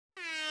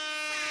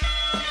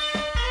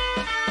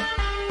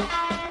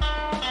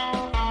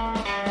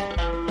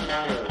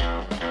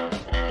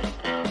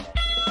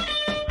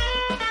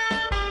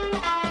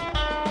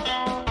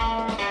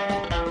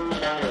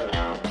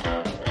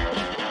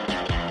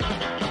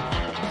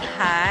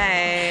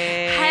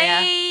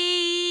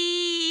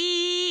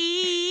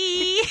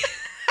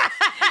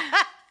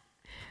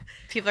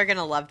People are going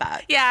to love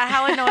that. Yeah,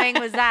 how annoying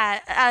was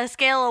that? A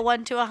scale of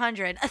 1 to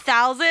 100.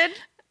 1,000?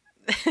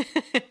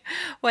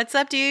 What's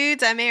up,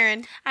 dudes? I'm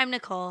Erin. I'm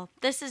Nicole.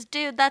 This is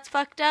Dude, That's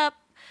Fucked Up.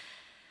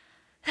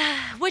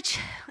 Which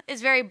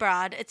is very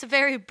broad. It's a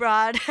very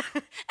broad.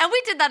 And we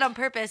did that on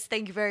purpose.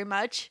 Thank you very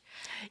much.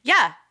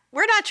 Yeah.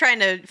 We're not trying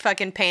to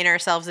fucking paint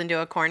ourselves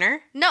into a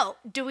corner. No.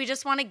 Do we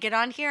just want to get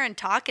on here and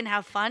talk and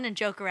have fun and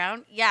joke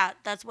around? Yeah,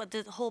 that's what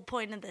the whole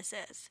point of this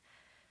is.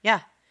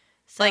 Yeah.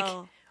 So,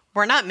 Like,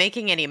 we're not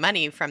making any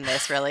money from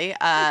this, really.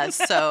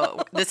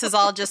 So this is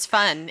all just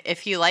fun.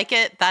 If you like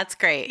it, that's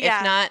great. Yeah.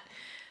 If not,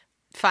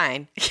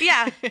 fine.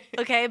 yeah.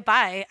 Okay,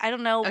 bye. I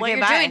don't know what Okay, you're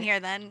bye. doing here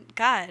then.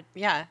 God.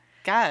 Yeah.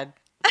 God,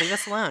 leave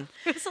us alone.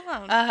 Leave us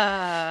alone.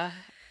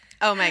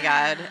 Oh my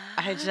God.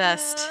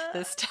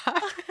 This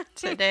talk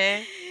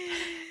today,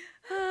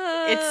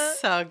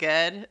 it's so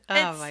good.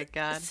 Oh It's my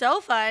God.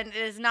 So fun. It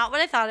is not what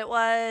I thought it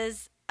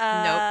was.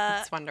 Nope.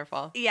 It's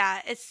wonderful.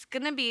 Yeah, it's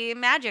going to be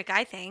magic,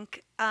 I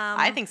think.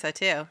 I think so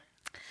too.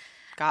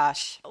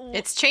 Gosh.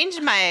 It's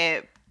changed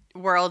my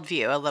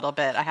worldview a little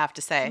bit, I have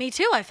to say. Me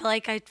too. I feel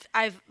like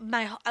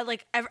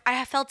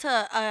I felt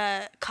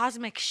a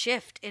cosmic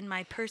shift in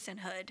my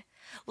personhood.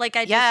 Like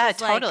I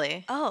just was totally.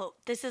 Like, oh,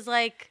 this is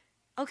like,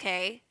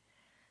 okay.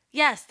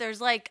 Yes,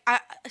 there's like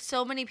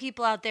so many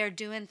people out there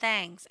doing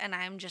things, and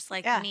I'm just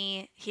like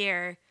me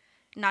here,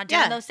 not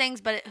doing those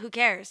things, but who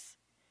cares?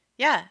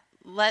 Yeah.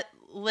 Let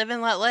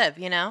live,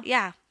 you know?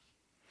 Yeah.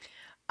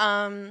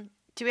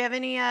 Do we have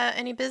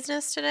any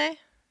business today?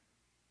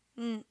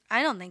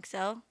 I don't think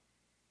so.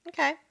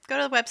 Okay.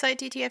 Go to the website,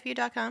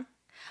 dtfu.com.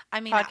 I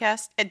mean,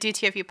 Podcast at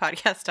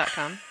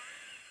dtfupodcast.com.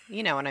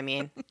 You know what I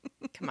mean.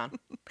 Come on.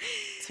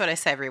 That's what I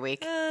say every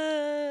week.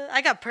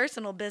 I got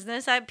personal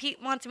business.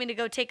 Pete wants me to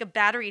go take a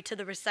battery to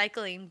the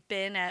recycling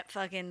bin at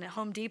fucking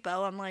Home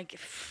Depot. I'm like,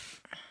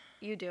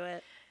 you do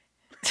it.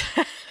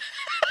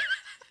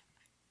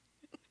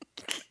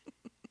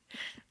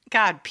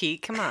 God,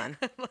 Pete, come on.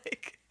 I'm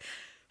like,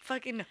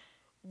 fucking,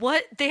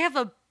 what? They have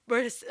a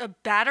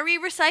battery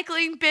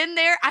recycling bin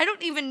there? I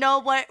don't even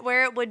know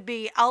where it would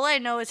be. All I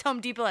know is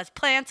Home Depot has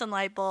plants and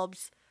light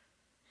bulbs.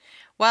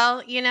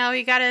 Well, you know,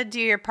 you got to do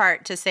your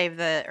part to save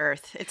the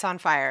earth. It's on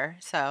fire,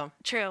 so.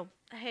 True.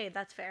 Hey,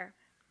 that's fair.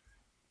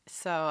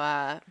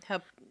 So,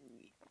 hope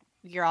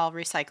you're all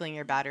recycling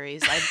your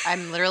batteries.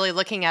 I'm literally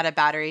looking at a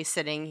battery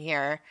sitting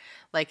here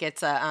like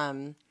it's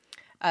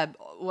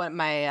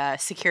my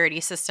security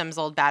system's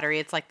old battery.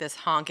 It's like this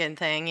honking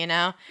thing, you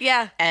know?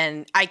 Yeah.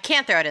 And I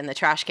can't throw it in the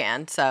trash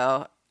can,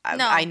 so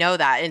No. I know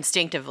that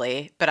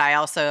instinctively. But I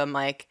also am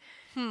like,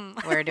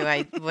 what do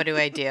I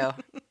do?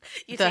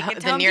 You take it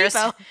to Home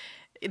Depot.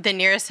 The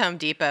nearest Home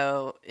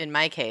Depot, in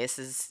my case,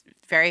 is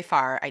very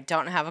far. I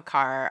don't have a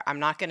car. I'm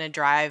not going to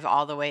drive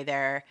all the way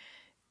there.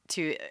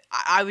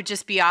 I would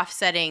just be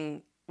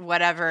offsetting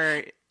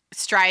whatever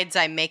strides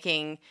I'm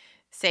making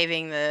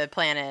saving the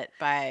planet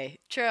by.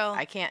 True.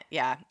 I can't.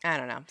 Yeah, I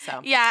don't know.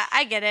 So Yeah,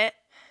 I get it.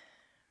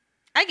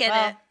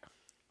 It.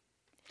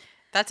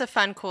 That's a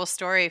fun, cool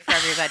story for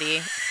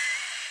everybody.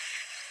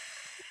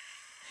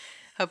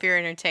 Hope you're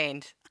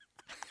entertained.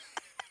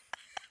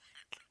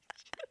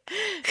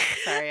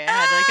 Sorry, I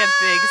had like a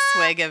big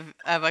swig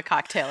of a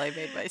cocktail I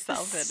made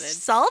myself. And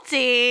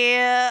Salty.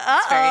 Uh-oh.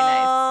 It's very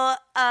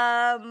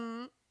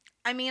nice.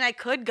 I mean, I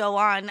could go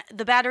on.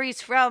 The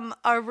battery's from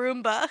our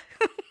Roomba.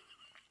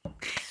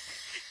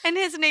 And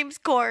his name's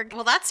Korg.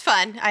 Well, that's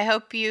fun. I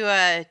hope you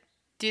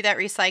do that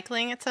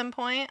recycling at some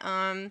point.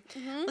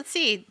 Let's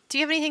see. Do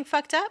you have anything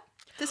fucked up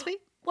this week?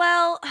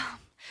 Well,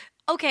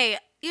 okay.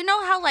 You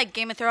know how like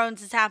Game of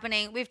Thrones is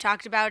happening? We've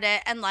talked about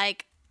it. And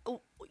like,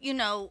 you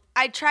know,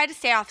 I try to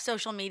stay off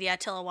social media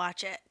till I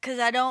watch it because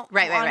I don't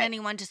want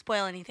anyone to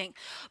spoil anything.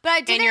 But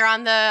I did. And you're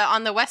on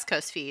the West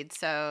Coast feed,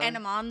 so. And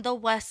I'm on the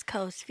West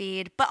Coast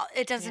feed, but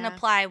it doesn't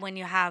apply when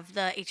you have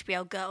the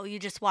HBO Go. You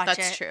just watch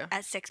it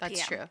at 6 p.m.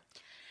 That's true.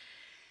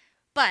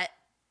 But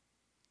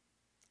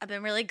I've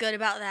been really good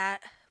about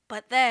that.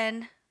 But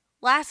then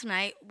last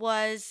night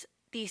was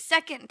the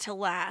second to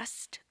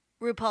last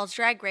RuPaul's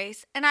Drag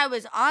Race, and I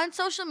was on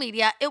social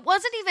media. It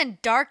wasn't even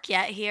dark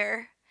yet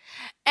here.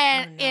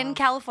 And in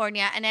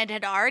California, and it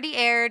had already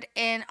aired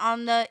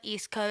on the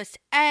East Coast,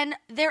 and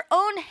their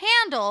own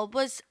handle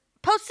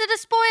posted a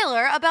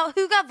spoiler about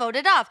who got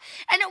voted off,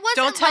 and it wasn't.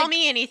 Don't tell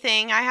me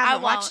anything. I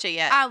haven't watched it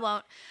yet. I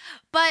won't.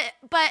 But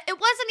it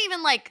wasn't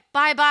even like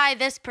bye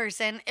this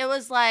person. It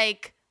was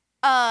like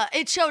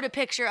it showed a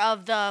picture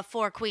of the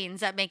 4 queens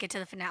that make it to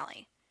the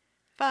finale.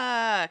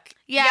 Fuck.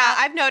 Yeah,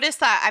 I've noticed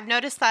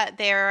that.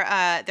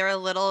 They're a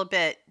little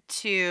bit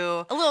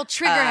too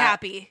trigger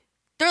happy.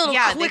 They're a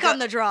little quick on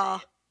the draw.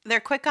 They're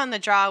quick on the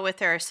draw with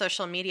their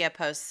social media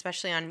posts,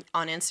 especially on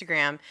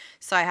Instagram.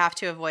 So I have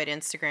to avoid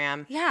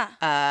Instagram.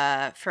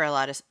 Yeah. For a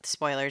lot of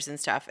spoilers and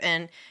stuff.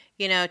 And,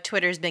 you know,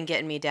 Twitter's been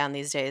getting me down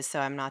these days, so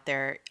I'm not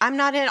there. I'm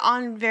not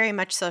on very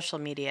much social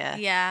media.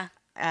 Yeah.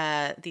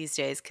 These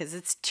days because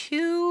it's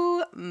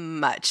too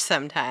much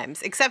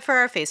sometimes. Except for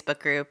our Facebook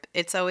group.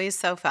 It's always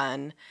so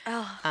fun.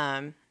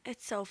 Oh,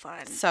 it's so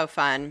fun. So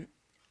fun.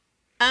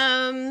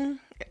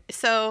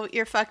 So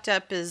your fucked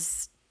up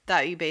is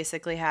that you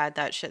basically had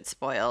that shit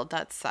spoiled.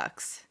 That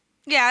sucks.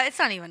 Yeah, it's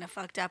not even a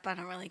fucked up. I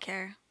don't really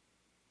care.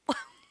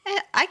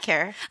 I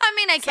care. I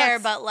mean, I care,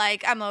 Sucks. but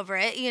like, I'm over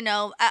it. You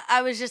know,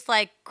 I was just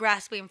like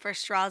grasping for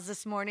straws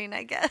this morning,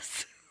 I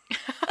guess.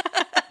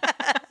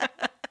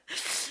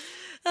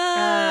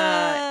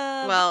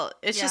 Well,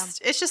 it's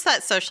yeah. just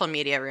that social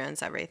media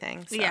ruins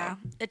everything. So. Yeah,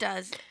 it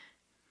does.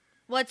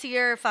 What's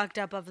your fucked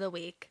up of the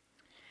week?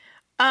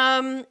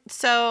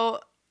 So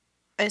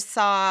I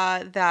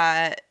saw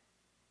that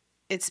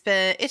it's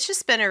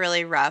just been a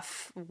really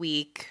rough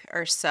week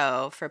or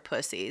so for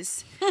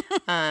pussies.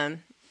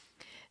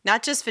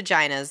 Not just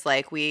vaginas.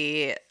 Like,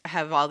 we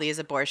have all these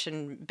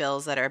abortion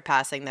bills that are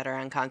passing that are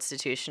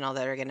unconstitutional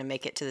that are going to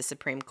make it to the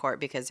Supreme Court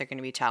because they're going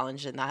to be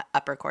challenged in the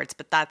upper courts.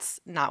 But that's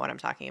not what I'm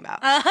talking about.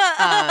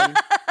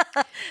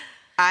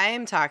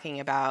 I'm talking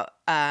about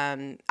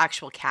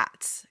actual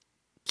cats.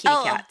 Kitty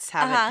cats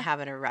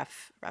having a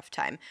rough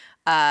time.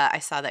 I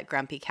saw that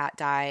Grumpy Cat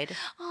died.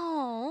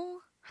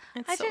 Oh,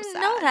 It's I so didn't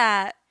sad. know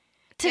that.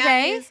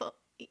 Today?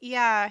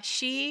 Yeah,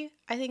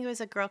 I think it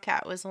was a girl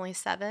cat, was only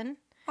 7.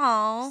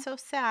 Oh, So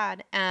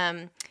sad.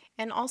 And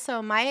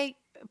also my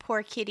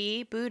poor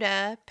kitty,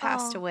 Buddha,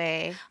 passed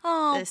away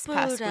this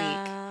past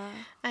week.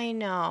 I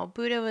know.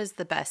 Buddha was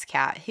the best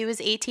cat. He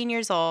was 18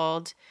 years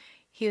old.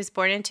 He was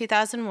born in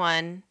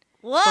 2001.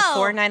 Whoa.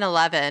 Before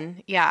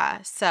 9/11.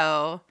 Yeah.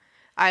 So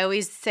I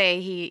always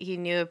say he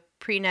knew a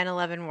pre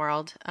 9/11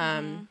 world.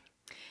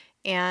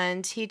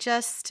 And he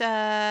just,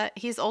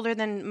 he's older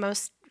than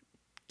most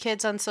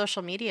kids on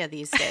social media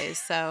these days.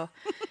 So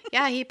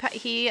yeah,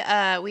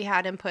 we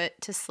had him put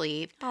to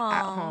sleep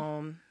at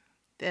home.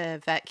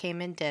 The vet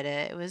came and did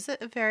it. It was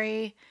a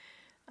very,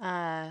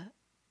 I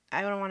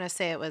don't want to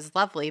say it was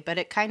lovely, but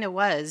it kind of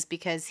was,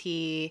 because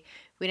we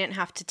didn't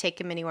have to take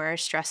him anywhere or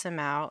stress him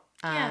out.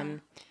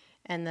 And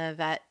the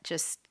vet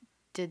just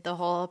did the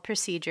whole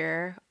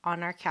procedure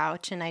on our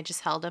couch, and I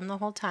just held him the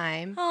whole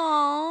time.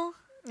 Oh.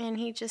 And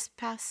he just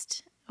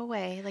passed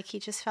away. Like, he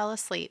just fell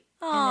asleep.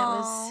 Aww. And it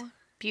was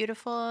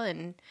beautiful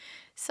and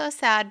so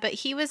sad. But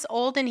he was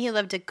old and he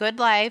lived a good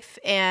life.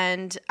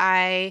 And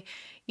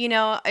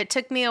it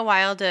took me a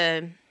while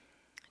to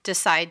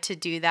decide to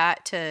do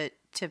that, to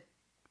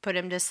put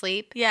him to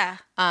sleep. Yeah.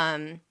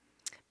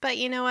 But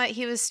you know what?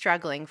 He was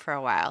struggling for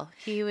a while.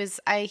 He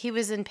was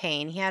in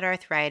pain. He had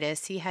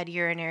arthritis. He had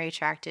urinary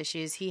tract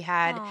issues. He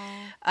had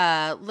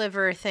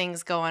liver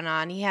things going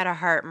on. He had a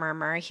heart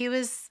murmur. He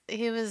was,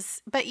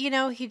 but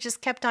he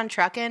just kept on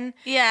trucking.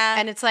 Yeah.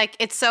 And it's like,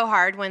 it's so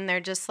hard when they're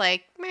just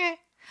like, meh.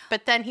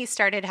 But then he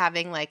started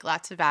having like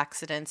lots of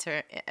accidents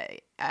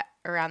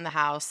around the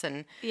house.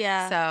 And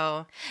yeah.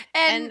 So.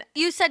 And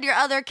you said your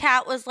other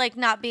cat was like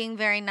not being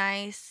very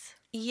nice.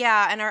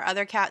 Yeah, and our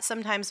other cat,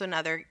 sometimes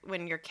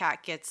when your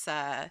cat gets,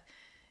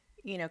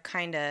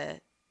 kind of,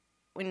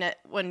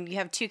 when you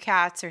have 2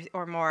 cats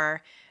or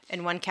more,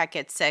 and one cat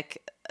gets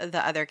sick,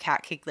 the other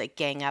cat could like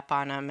gang up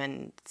on him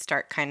and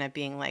start kind of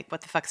being like,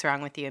 "What the fuck's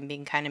wrong with you?" and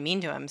being kind of mean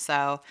to him.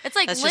 So it's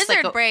like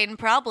lizard brain,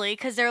 probably,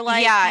 because they're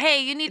like,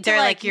 "Hey, you need to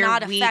like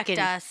not affect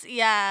us."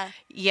 Yeah.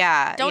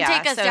 Yeah. Don't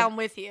take us down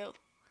with you.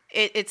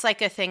 It's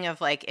like a thing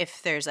of like,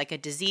 if there's like a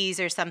disease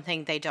or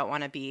something, they don't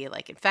want to be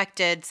like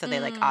infected, so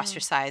they like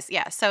ostracize.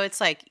 Yeah, so it's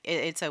like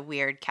it's a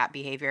weird cat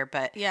behavior,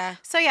 but yeah.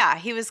 So yeah,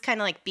 he was kind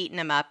of like beating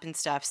him up and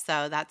stuff.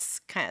 So that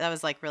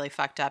was like really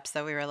fucked up.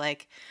 So we were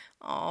like,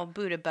 "Oh,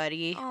 Buddha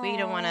buddy, we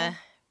don't want to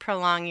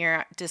prolong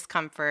your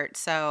discomfort."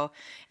 So,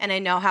 and I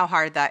know how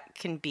hard that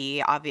can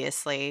be.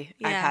 Obviously,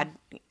 yeah.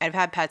 I've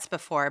had pets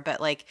before, but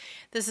like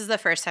this is the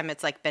first time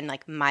it's like been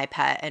like my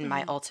pet and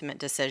my ultimate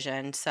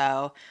decision.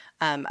 So.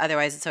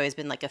 Otherwise, it's always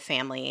been like a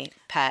family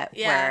pet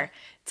where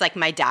it's like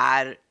my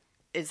dad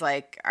is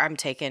like, "I'm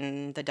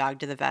taking the dog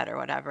to the vet," or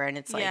whatever. And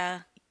it's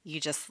like, you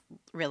just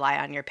rely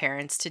on your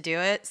parents to do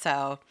it.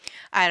 So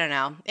I don't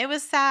know. It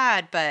was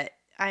sad, but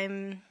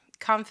I'm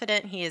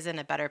confident he is in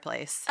a better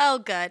place. Oh,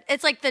 good.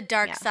 It's like the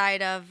dark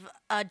side of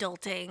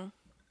adulting.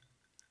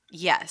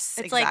 Yes,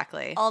 it's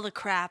exactly. Like all the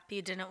crap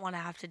you didn't want to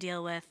have to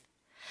deal with.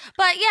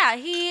 But yeah,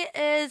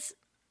 he's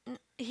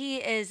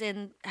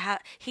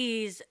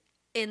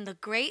in the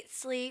great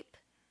sleep.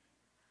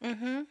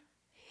 Mm-hmm.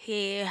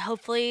 He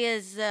hopefully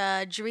is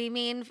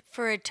dreaming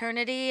for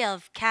eternity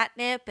of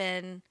catnip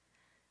and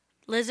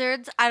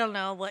lizards. I don't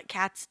know what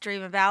cats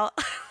dream about.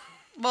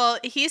 Well,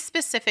 he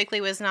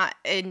specifically was not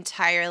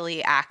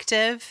entirely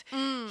active.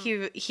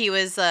 He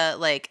was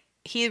like,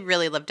 he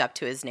really lived up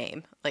to his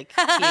name. Like,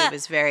 he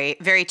was very,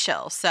 very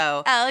chill. So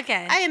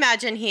okay. I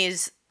imagine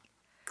he's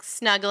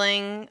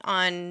snuggling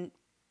on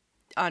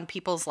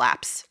people's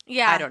laps.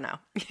 Yeah. I don't know.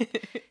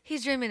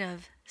 He's dreaming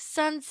of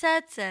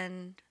sunsets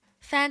and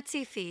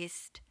fancy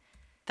feast.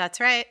 That's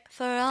right.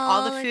 For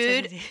all the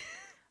food. eternity.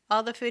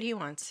 All the food he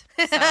wants.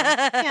 So,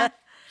 yeah.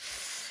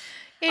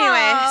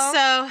 Anyway,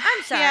 so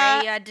I'm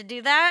sorry you had to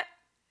do that.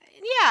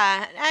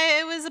 Yeah,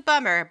 it was a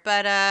bummer,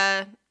 but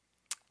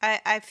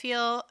I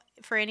feel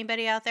for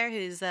anybody out there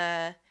who's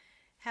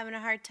having a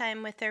hard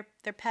time with their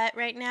pet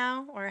right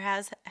now, or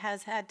has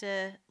had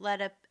to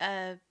let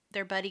a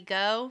their buddy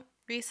go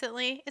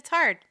recently. It's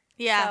hard.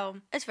 Yeah, So,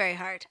 it's very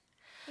hard.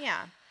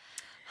 yeah.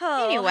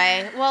 Oh.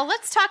 Anyway, well,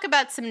 let's talk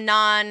about some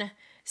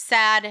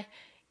non-sad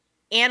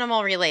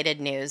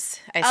animal-related news,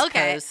 I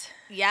suppose.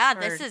 Yeah,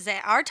 Or- this is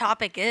our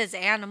topic is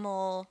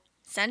animal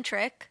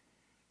centric.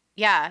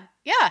 Yeah.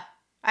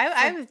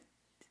 I would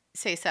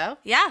say so.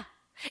 Yeah.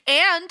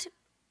 And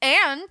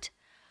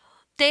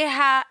they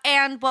have,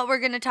 and what we're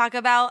going to talk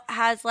about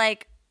has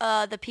like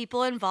the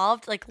people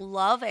involved like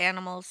love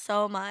animals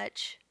so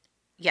much.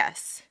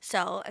 Yes.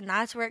 So, and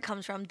that's where it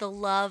comes from, the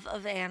love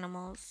of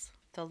animals.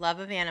 The love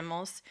of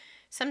animals.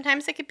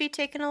 Sometimes it could be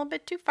taken a little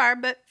bit too far,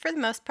 but for the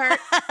most part,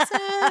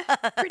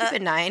 it's pretty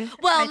benign,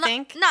 Well, I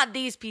think. not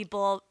these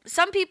people.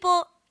 Some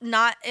people,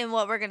 not in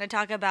what we're going to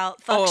talk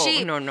about, fuck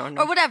sheep no.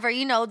 or whatever.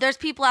 You know, there's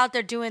people out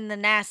there doing the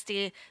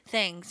nasty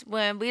things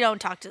when we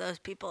don't talk to those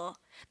people.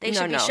 They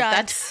should be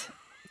shunned.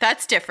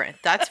 That's different.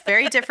 That's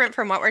very different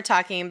from what we're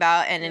talking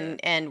about.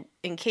 And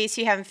in case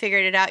you haven't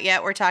figured it out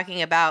yet, we're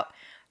talking about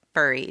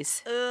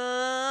furries.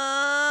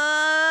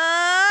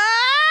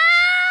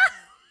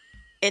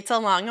 It's a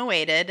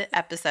long-awaited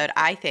episode,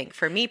 I think,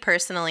 for me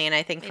personally, and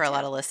I think for a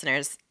lot of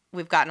listeners.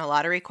 We've gotten a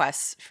lot of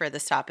requests for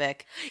this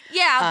topic.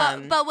 Yeah,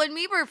 but when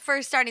we were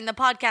first starting the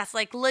podcast,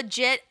 like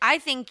legit, I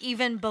think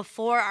even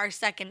before our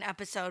second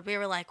episode, we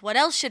were like, what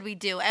else should we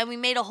do? And we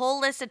made a whole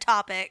list of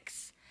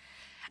topics.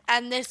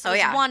 And this was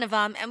one of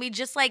them. And we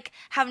just like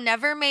have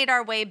never made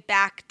our way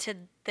back to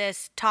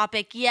this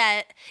topic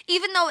yet,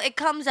 even though it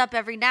comes up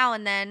every now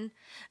and then.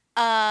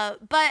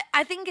 But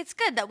I think it's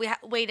good that we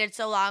waited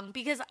so long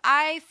because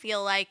I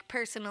feel like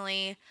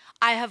personally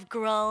I have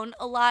grown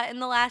a lot in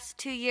the last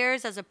 2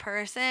 years as a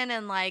person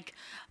and like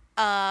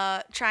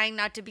trying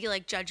not to be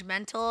like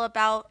judgmental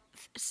about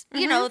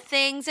you know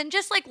things and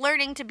just like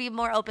learning to be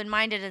more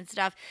open-minded and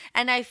stuff.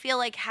 And I feel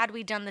like had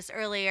we done this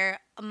earlier,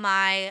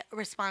 my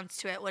response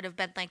to it would have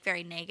been like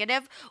very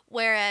negative,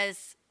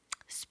 whereas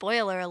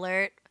spoiler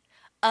alert,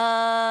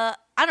 I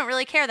don't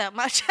really care that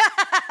much.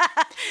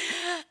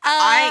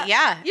 I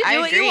You do I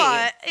what agree. you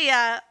want.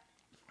 Yeah.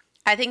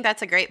 I think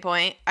that's a great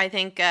point. I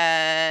think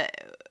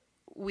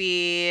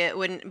we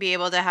wouldn't be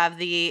able to have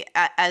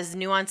as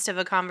nuanced of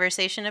a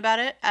conversation about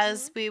it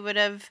as we would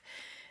have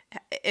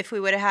if we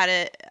would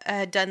have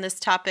had done this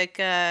topic,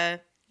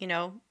 when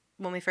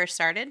we first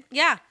started.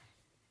 Yeah.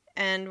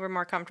 And we're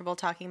more comfortable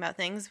talking about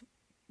things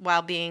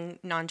while being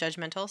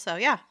non-judgmental. So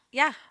yeah.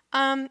 Yeah.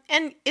 And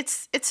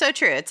it's so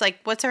true. It's like,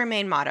 what's our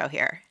main motto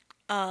here?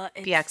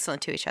 Be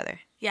excellent to each other.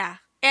 Yeah.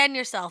 And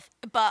yourself,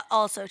 but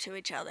also to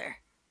each other.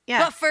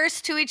 Yeah. But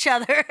first to each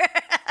other.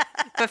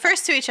 But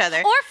first to each other.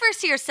 Or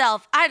first to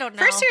yourself. I don't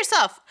know. First to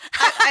yourself.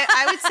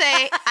 I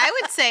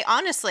would say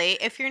honestly,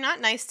 if you're not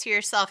nice to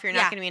yourself, you're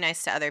not going to be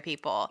nice to other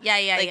people. Yeah.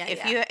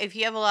 If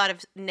you have a lot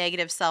of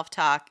negative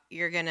self-talk,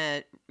 you're going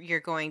to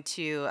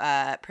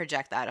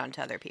project that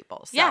onto other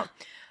people. So, yeah.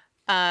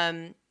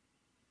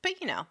 But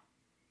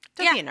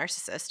don't be a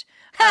narcissist.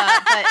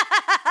 But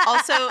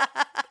also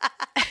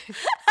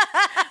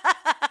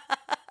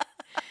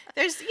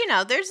there's you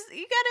gotta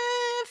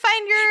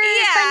find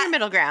your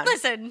middle ground.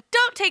 Listen,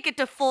 don't take it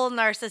to full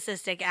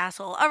narcissistic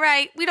asshole. All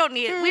right, we don't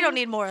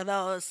need more of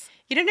those.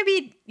 You don't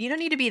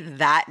need to be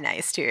that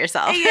nice to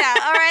yourself. Yeah,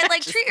 all right.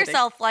 Like treat kidding.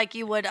 yourself like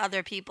you would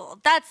other people.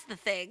 That's the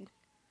thing.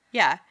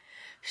 Yeah.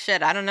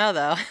 Shit, I don't know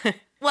though.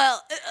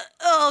 Well,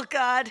 oh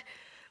God.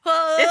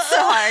 It's so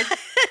hard.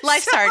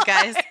 Life's so hard,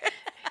 guys.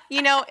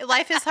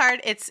 Life is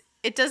hard.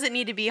 It doesn't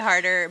need to be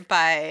harder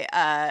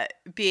by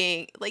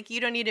being like,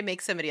 you don't need to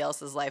make somebody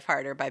else's life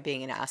harder by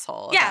being an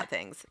asshole about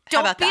things. How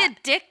Don't about be that? a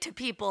dick to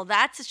people.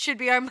 That should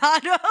be our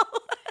motto.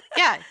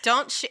 Yeah,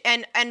 don't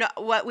and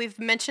what we've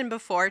mentioned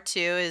before too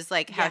is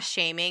like how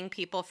shaming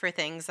people for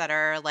things that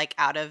are like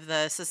out of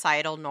the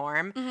societal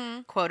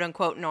norm, quote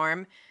unquote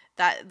norm,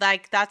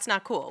 that's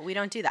not cool. We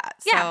don't do that.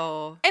 Yeah.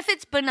 So if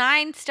it's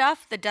benign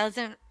stuff that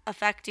doesn't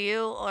affect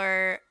you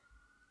or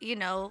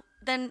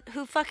then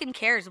who fucking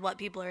cares what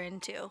people are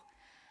into?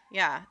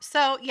 yeah.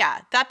 So yeah,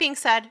 that being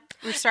said,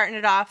 we're starting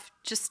it off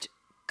just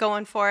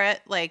going for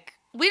it like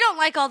We don't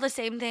like all the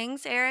same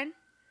things, Aaron.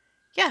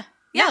 yeah.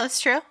 Yeah, that's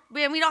true.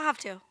 We don't have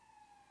to.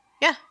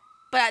 Yeah.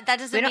 But that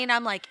doesn't mean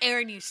I'm like,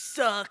 Aaron, you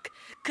suck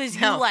because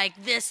you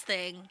like this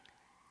thing.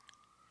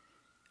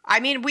 I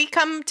mean, we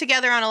come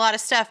together on a lot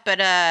of stuff, but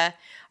I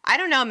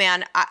don't know,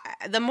 man.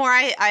 The more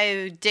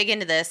I dig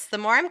into this, the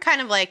more I'm kind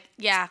of like,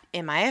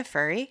 am I a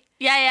furry?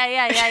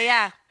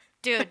 Yeah.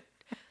 Dude,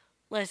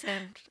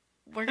 listen,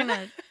 we're going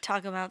to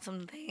talk about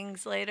some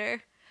things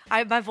later.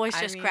 My voice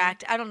just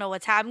cracked. I don't know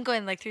what's happening. I'm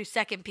going like through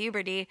second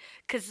puberty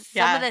because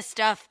some of this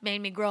stuff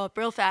made me grow up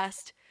real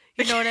fast.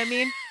 You know what I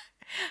mean?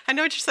 I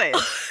know what you're saying.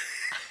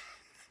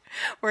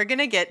 We're going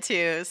to get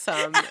to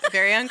some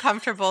very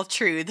uncomfortable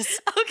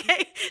truths.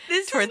 Okay,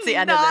 this towards is the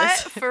end of not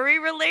this. furry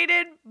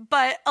related,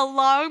 but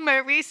along my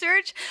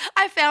research,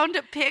 I found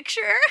a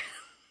picture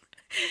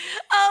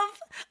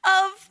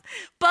of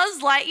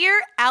Buzz Lightyear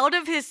out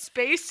of his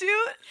spacesuit.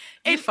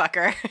 You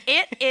fucker.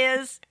 It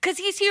is because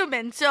he's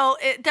human, so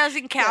it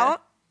doesn't count.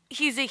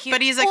 He's a human,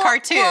 But he's a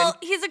cartoon. Well,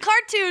 he's a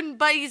cartoon,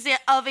 but he's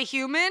of a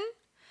human.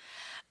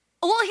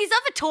 Well, he's of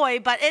a toy,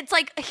 but it's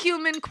like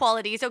human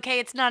qualities, okay?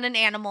 It's not an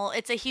animal.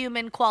 It's a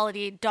human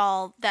quality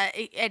doll that,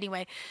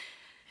 anyway.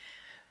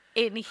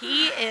 And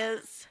he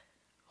is,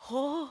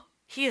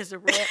 he is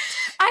ripped.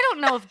 I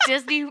don't know if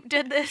Disney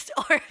did this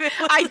or if it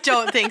was... I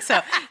don't think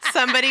so.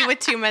 Somebody with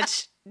too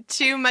much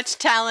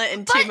talent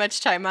and too much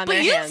time on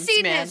their hands, But you've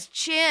seen man. his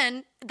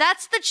chin.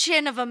 That's the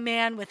chin of a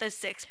man with a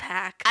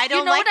six-pack. I don't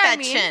you know like what that I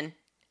mean? chin.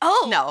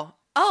 Oh. No.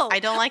 Oh. I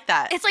don't like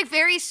that. It's like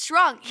very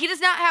strong. He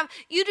does not have,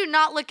 you do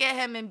not look at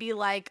him and be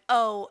like,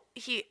 oh,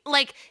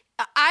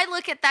 I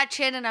look at that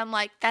chin and I'm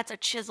like, that's a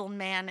chiseled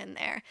man in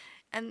there.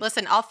 And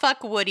Listen, I'll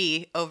fuck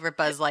Woody over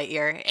Buzz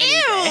Lightyear any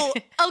ew.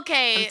 day.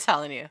 Okay. I'm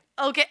telling you.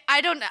 Okay.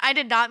 I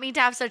did not mean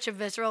to have such a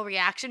visceral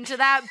reaction to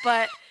that,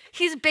 but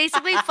he's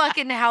basically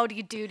fucking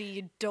Howdy Doody,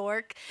 you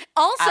dork.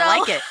 Also, I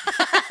like it.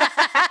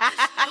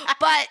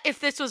 but if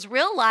this was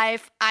real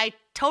life, I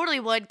totally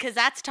would, because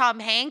that's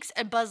Tom Hanks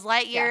and Buzz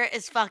Lightyear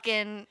is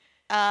fucking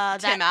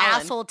that Allen.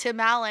 asshole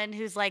Tim Allen,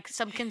 who's like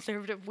some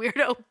conservative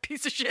weirdo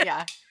piece of shit.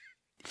 Yeah.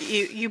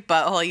 You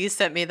butthole. You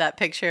sent me that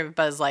picture of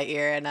Buzz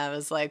Lightyear, and I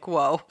was like,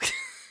 whoa.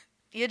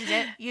 You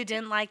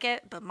didn't like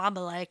it, but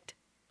Mama liked.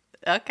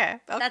 Okay.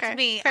 That's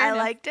me. Fair I enough.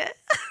 liked it.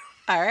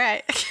 All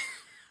right.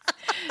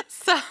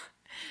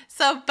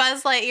 So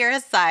Buzz Lightyear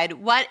aside,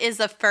 what is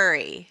a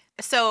furry?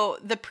 So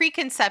the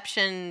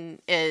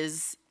preconception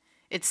is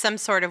it's some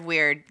sort of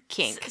weird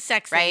kink,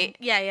 Sexy. right?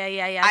 Yeah.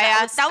 I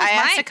That was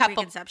asked my a couple-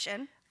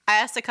 preconception. I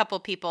asked a couple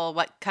people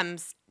what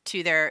comes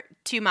to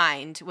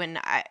mind when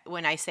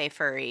I say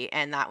furry,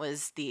 and that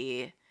was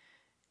the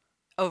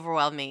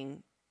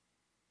overwhelming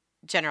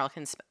general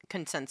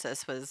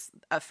consensus was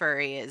a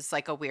furry is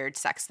like a weird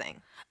sex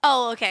thing.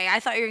 Oh, okay. I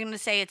thought you were going to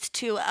say it's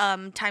two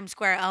Times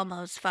Square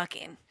Elmos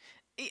fucking.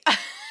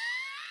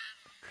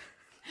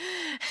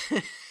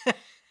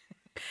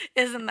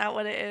 Isn't that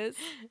what it is?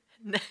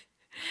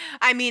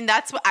 I mean,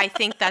 I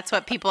think that's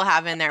what people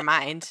have in their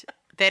mind.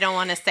 They don't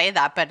want to say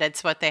that, but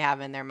it's what they have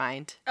in their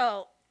mind.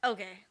 Oh,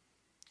 okay.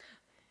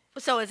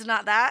 So it's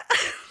not that?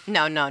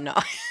 No. No, No,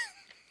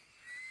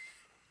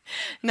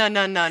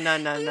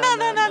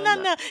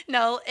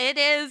 it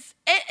is.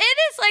 It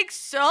is like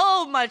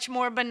so much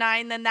more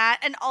benign than that,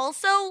 and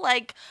also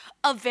like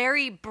a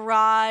very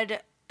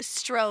broad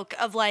stroke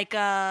of like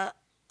a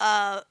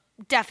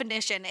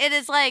definition. It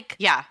is like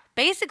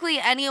basically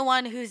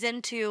anyone who's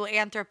into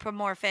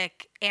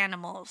anthropomorphic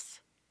animals.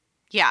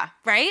 Yeah.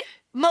 Right?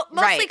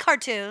 Mostly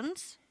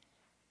cartoons.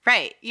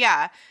 Right.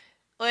 Yeah.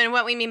 And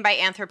what we mean by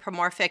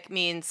anthropomorphic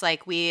means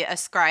like we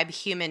ascribe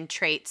human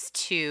traits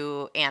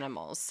to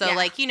animals. So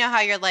like, you know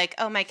how you're like,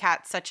 oh, my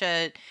cat's such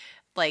a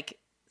like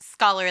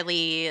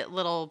scholarly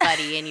little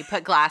buddy, and you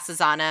put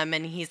glasses on him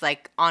and he's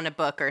like on a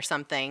book or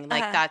something.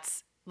 Like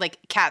that's like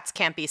cats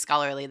can't be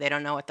scholarly. They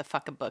don't know what the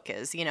fuck a book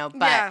is, you know,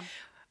 but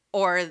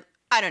or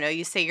I don't know,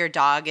 you say your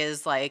dog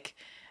is like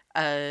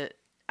I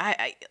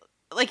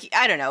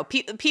don't know.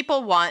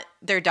 People want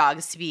their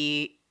dogs to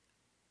be,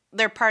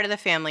 they're part of the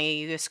family.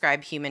 You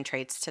ascribe human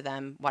traits to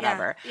them,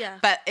 whatever. Yeah.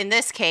 But in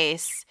this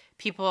case,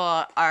 people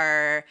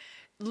are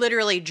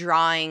literally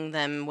drawing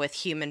them with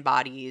human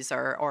bodies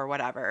or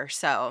whatever.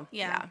 So,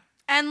 yeah.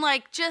 And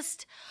like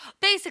just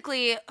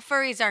basically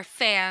furries are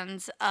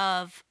fans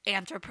of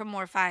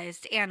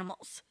anthropomorphized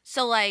animals.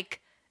 So like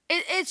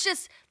it's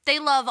just they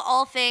love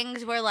all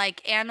things where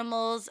like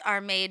animals are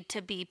made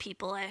to be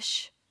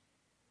people-ish.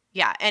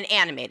 Yeah, and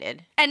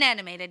animated.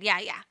 Yeah.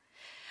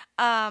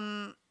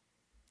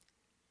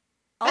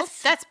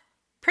 That's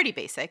pretty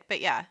basic,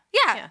 but yeah.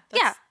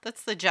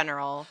 That's the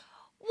general.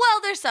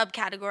 Well, there's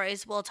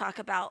subcategories we'll talk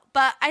about.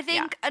 But I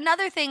think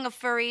another thing of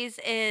furries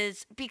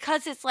is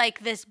because it's like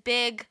this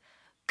big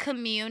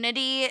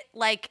community,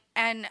 like,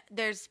 and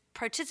there's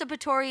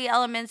participatory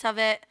elements of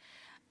it,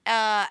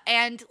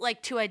 and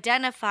like to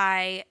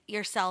identify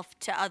yourself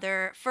to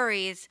other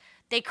furries,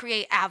 they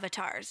create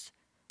avatars.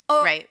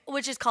 Right.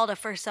 Which is called a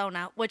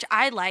fursona, which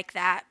I like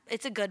that.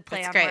 It's a good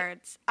play on great.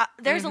 words.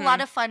 There's a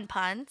lot of fun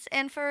puns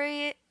in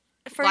furry.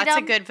 Lots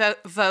of good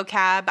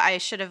vocab. I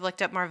should have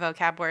looked up more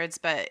vocab words,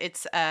 but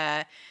it's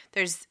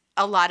there's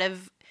a lot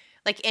of,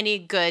 like any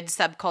good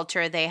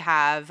subculture, they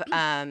have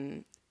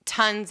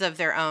tons of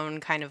their own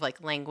kind of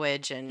like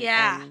language and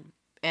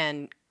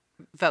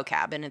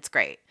vocab, and it's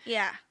great.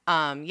 Yeah.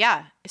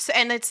 So,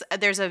 and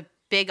there's a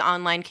big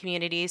online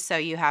community, so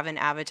you have an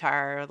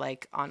avatar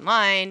like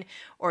online,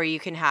 or you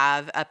can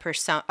have a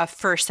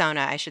fursona,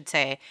 I should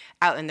say,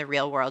 out in the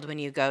real world when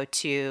you go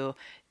to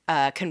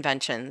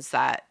conventions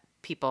that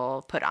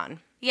people put on.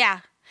 Yeah.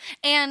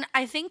 And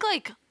I think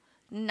like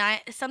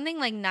something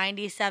like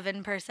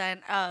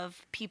 97%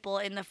 of people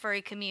in the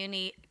furry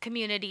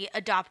community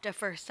adopt a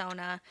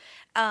fursona,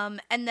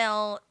 and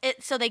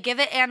so they give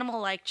it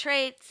animal-like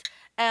traits.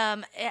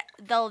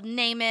 They'll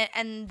name it,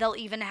 and they'll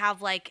even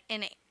have like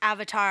an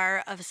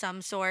avatar of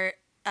some sort.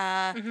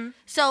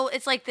 So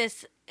it's like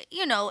this,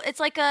 you know, it's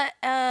like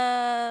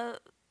a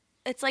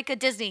it's like a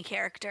Disney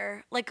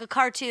character, like a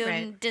cartoon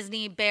Right.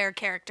 Disney bear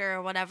character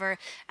or whatever,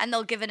 and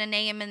they'll give it a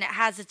name and it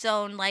has its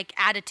own like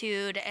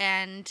attitude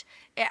and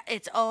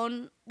its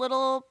own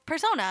little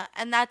persona,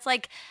 and that's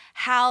like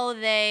how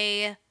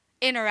they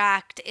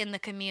interact in the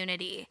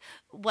community,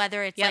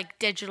 whether it's Yep. like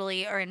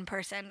digitally or in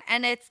person.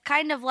 And it's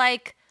kind of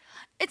like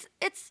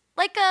it's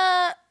like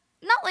a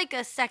not like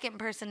a second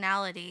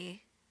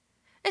personality.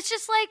 It's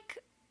just like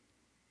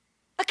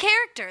a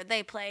character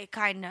they play,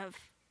 kind of.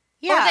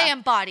 Or Yeah. they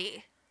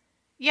embody.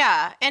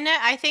 Yeah. And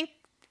I think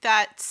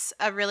that's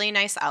a really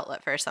nice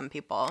outlet for some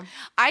people.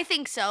 I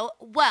think so.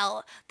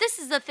 Well, this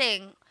is the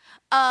thing.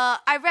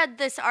 I read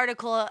this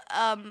article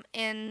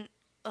in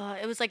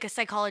it was like a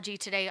Psychology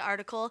Today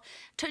article,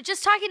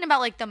 just talking about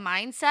like the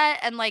mindset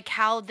and like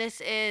how this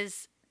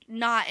is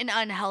not an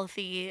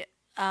unhealthy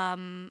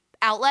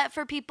outlet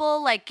for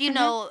people. Like, you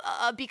know,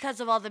 because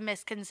of all the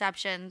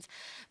misconceptions,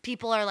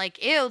 people are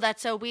like, ew,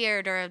 that's so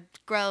weird or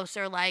gross,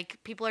 or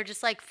like people are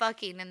just like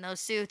fucking in those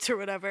suits or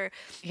whatever.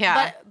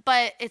 Yeah.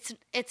 But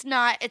it's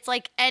not. It's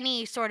like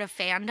any sort of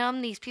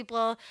fandom. These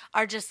people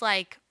are just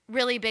like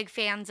really big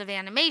fans of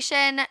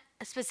animation,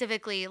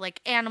 specifically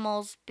like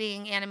animals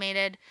being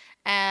animated,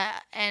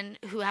 and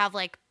who have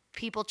like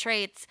people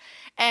traits.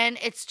 And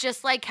it's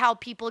just like how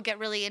people get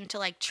really into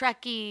like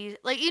Trekkies,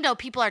 like, you know,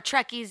 people are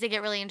Trekkies, they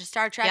get really into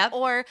Star Trek. Yep.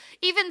 Or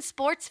even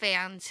sports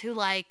fans who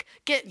like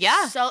get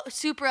so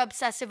super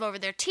obsessive over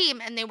their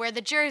team, and they wear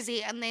the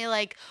jersey and they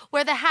like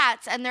wear the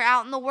hats and they're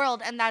out in the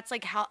world, and that's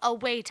like how a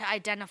way to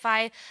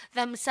identify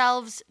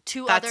themselves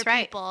to That's other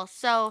right. people.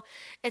 So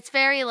it's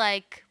very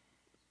like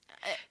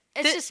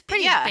it's just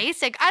pretty yeah.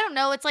 basic. I don't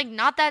know. It's like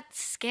not that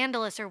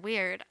scandalous or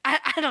weird.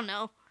 I don't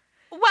know.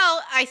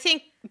 Well, I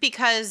think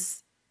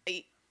because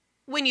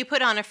when you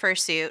put on a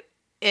fursuit,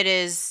 it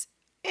is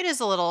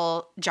a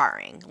little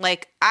jarring.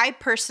 Like I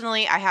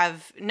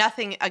have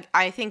nothing.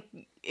 I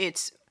think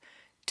it's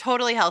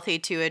totally healthy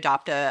to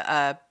adopt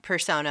a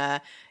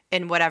persona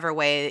in whatever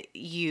way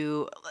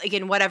you like,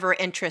 in whatever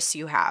interests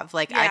you have.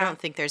 Like I Yeah. don't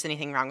think there's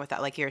anything wrong with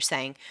that. Like you're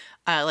saying,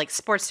 like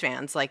sports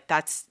fans, like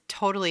that's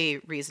totally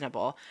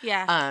reasonable.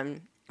 Yeah.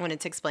 When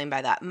it's explained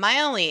by that.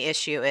 My only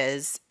issue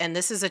is, and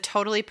this is a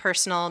totally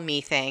personal me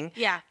thing,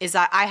 Yeah. is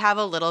that I have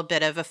a little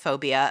bit of a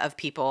phobia of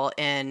people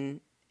in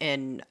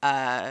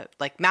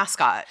like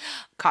mascot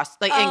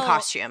in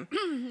costume,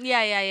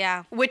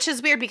 Yeah. which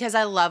is weird because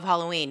I love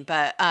Halloween,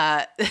 but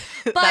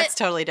that's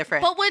totally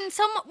different. But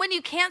when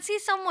you can't see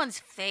someone's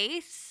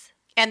face,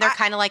 And they're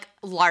kind of like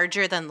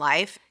larger than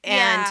life,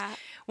 and Yeah.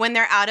 when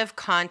they're out of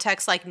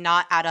context, like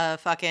not at a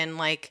fucking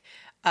like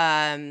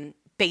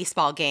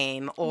baseball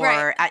game or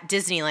Right. at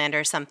Disneyland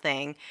or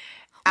something,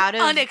 out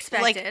of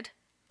unexpected.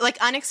 like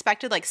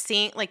unexpected, like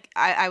seeing, like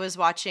I was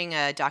watching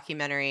a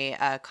documentary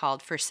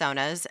called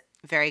Personas,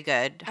 very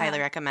good, highly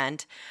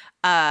recommend.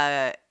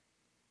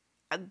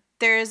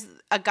 There's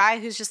a guy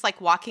who's just like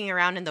walking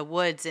around in the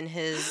woods in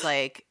his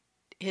fursuit,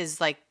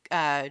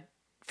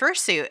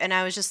 and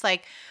I was just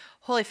like,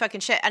 holy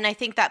fucking shit. And I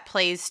think that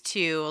plays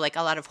to like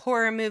a lot of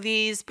horror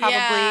movies, probably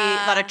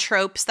a lot of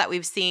tropes that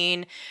we've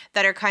seen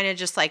that are kind of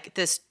just like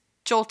this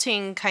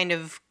jolting kind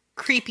of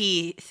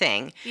creepy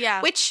thing.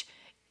 Yeah. Which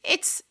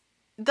it's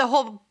the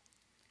whole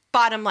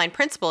bottom line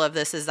principle of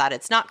this is that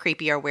it's not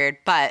creepy or weird,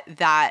 but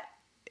that,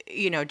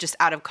 you know, just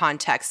out of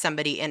context,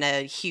 somebody in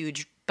a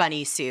huge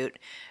bunny suit,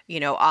 you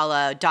know, a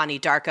la Donnie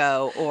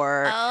Darko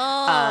or,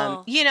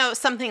 you know,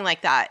 something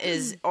like that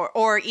is,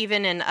 or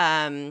even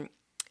in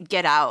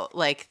Get Out,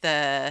 like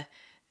the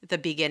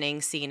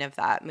beginning scene of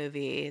that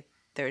movie,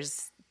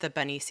 there's the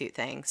bunny suit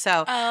thing.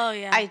 So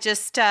I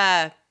just,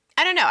 I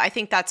don't know. I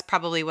think that's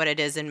probably what it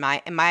is in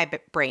my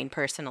brain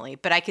personally,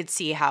 but I could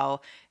see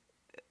how,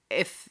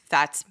 if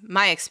that's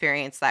my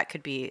experience, that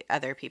could be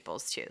other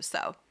people's too.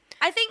 So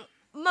I think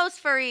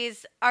most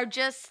furries are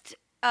just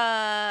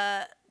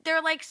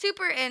they're like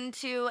super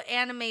into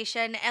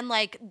animation, and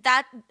like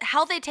that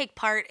how they take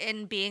part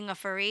in being a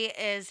furry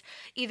is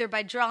either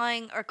by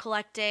drawing or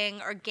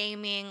collecting or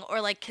gaming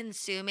or like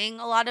consuming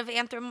a lot of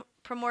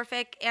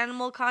anthropomorphic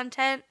animal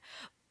content.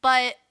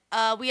 But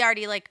we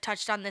already like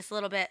touched on this a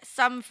little bit.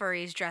 Some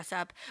furries dress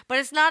up, but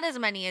it's not as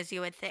many as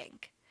you would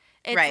think.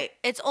 Right.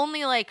 It's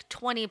only like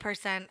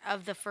 20%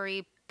 of the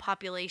furry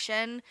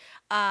population.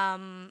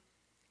 And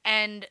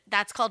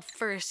that's called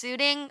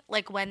fursuiting,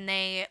 like when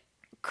they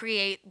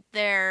create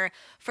their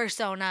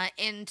fursona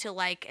into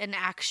like an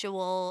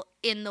actual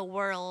in the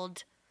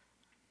world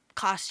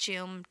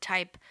costume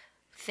type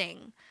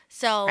thing.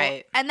 So,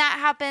 Right. and that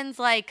happens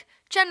like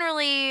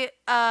generally,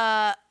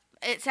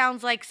 it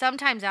sounds like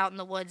sometimes out in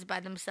the woods by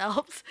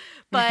themselves,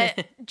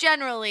 but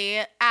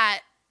generally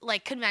at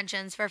like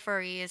conventions for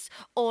furries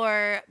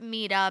or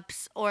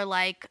meetups or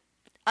like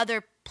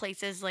other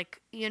places, like,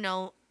 you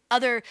know,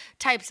 other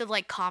types of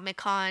like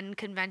Comic-Con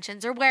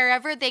conventions or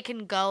wherever they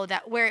can go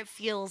that where it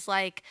feels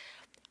like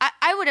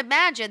I would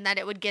imagine that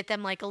it would get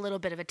them like a little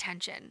bit of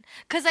attention.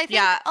 Because I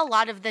think a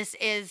lot of this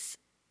is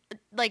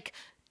like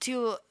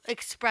to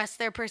express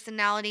their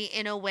personality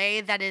in a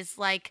way that is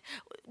like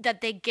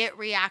that they get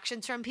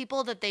reactions from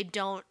people that they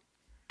don't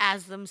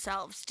as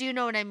themselves. Do you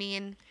know what I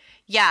mean?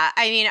 Yeah,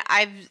 I mean,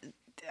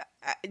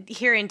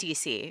 here in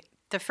DC,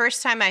 the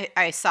first time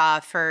I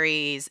saw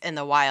furries in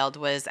the wild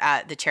was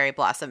at the Cherry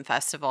Blossom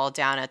Festival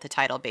down at the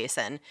Tidal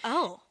Basin.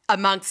 Oh.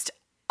 Amongst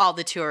all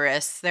the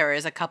tourists, there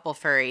was a couple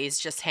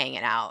furries just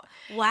hanging out.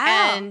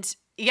 Wow. And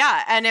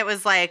yeah, and it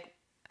was like,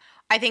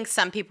 I think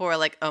some people were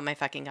like, oh my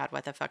fucking God,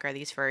 what the fuck are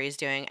these furries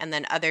doing? And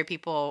then other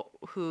people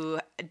who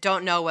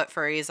don't know what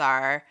furries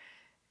are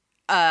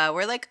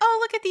were like, oh,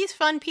 look at these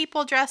fun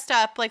people dressed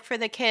up like for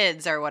the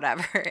kids or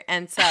whatever.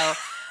 And so,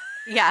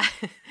 yeah.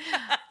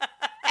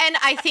 And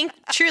I think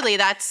truly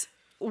that's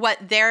what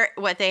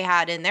they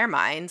had in their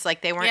minds.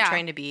 Like they weren't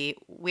trying to be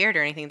weird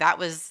or anything. That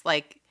was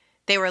like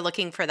they were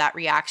looking for that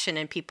reaction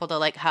and people to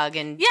like hug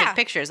and take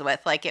pictures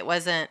with. Like it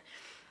wasn't,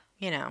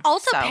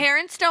 Also,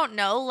 parents don't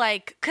know,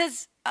 like,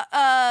 because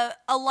a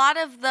lot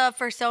of the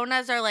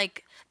fursonas are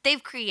like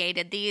they've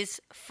created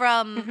these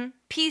from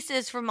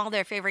pieces from all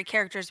their favorite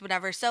characters,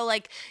 whatever. So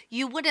like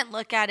you wouldn't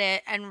look at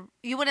it and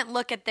you wouldn't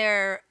look at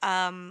their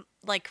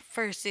like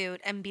fursuit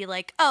and be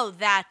like, oh,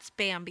 that's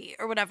Bambi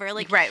or whatever.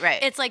 Like, right.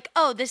 It's like,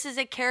 oh, this is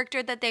a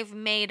character that they've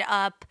made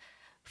up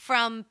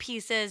from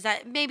pieces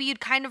that maybe you'd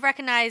kind of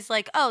recognize.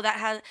 Like, oh, that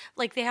has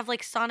like they have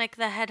like Sonic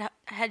the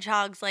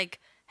Hedgehog's like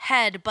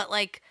head, but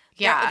like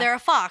they're a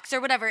fox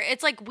or whatever.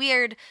 It's like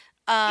weird.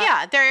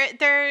 They're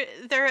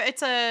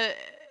it's a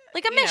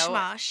like a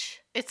mishmash.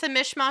 It's a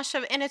mishmash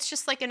of, and it's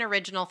just like an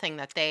original thing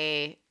that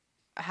they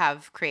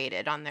have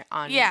created on their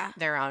own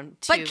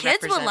to but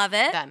kids would love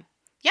it. Them.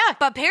 Yeah,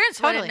 but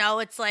parents wouldn't know.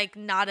 It's like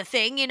not a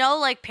thing,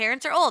 like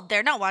parents are old.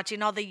 They're not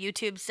watching all the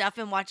YouTube stuff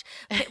and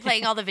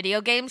playing all the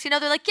video games. They're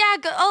like, yeah,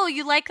 go, oh,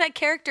 you like that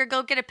character?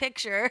 Go get a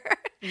picture.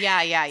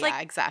 Yeah,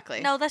 like,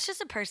 exactly. No, that's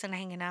just a person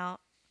hanging out.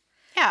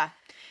 Yeah,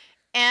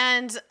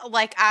 and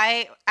like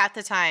at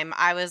the time,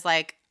 I was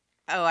like,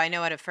 oh, I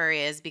know what a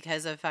furry is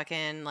because of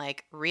fucking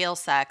like Real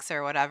Sex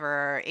or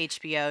whatever.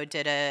 HBO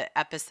did a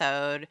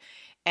episode.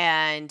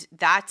 And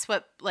that's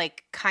what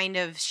like kind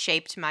of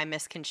shaped my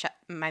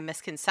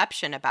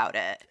misconception about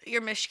it.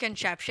 Your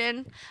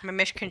misconception? My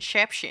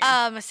misconception.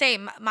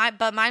 Same.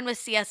 But mine was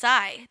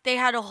CSI. They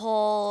had a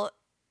whole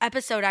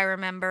episode I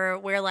remember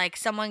where like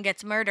someone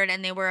gets murdered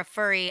and they were a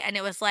furry, and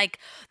it was like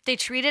they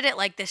treated it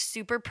like this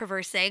super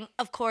perverse thing.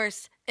 Of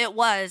course, it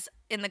was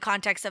in the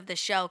context of the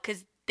show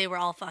because they were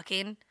all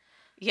fucking.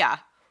 Yeah.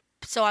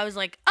 So I was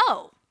like,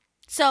 oh,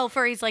 so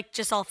furries like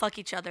just all fuck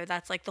each other.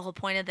 That's like the whole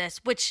point of this,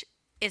 which.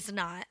 It's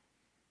not.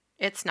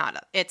 It's not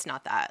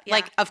that. Yeah.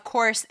 Like, of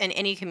course, in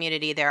any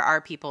community, there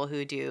are people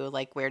who do,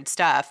 like, weird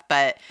stuff,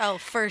 but... Oh,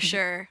 for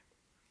sure.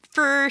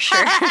 For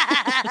sure.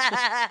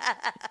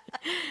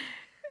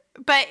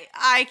 But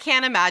I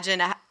can't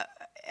imagine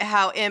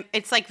how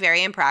it's, like,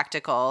 very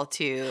impractical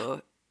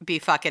to be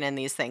fucking in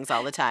these things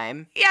all the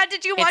time. Yeah,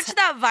 did you watch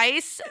that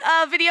Vice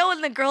video?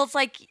 And the girl's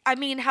like, I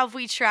mean, have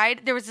we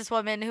tried? There was this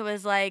woman who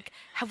was like,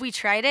 have we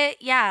tried it?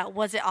 Yeah.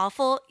 Was it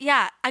awful?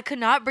 Yeah. I could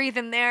not breathe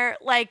in there.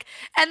 Like,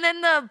 and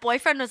then the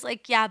boyfriend was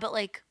like, yeah, but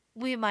like,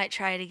 we might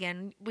try it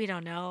again. We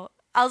don't know.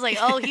 I was like,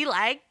 oh, he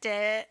liked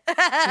it.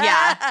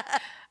 Yeah.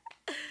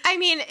 I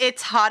mean,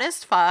 it's hot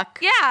as fuck.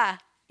 Yeah.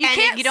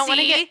 You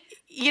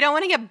don't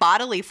want to get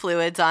bodily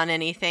fluids on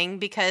anything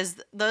because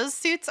those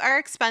suits are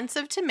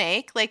expensive to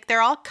make. Like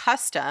they're all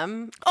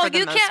custom for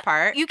the most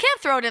part. You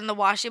can't throw it in the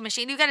washing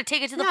machine. You got to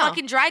take it to the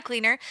fucking dry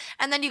cleaner,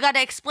 and then you got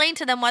to explain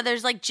to them why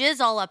there's like jizz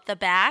all up the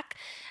back.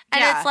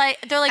 And it's like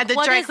they're like, and the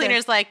what dry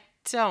cleaner's like,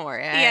 don't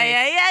worry.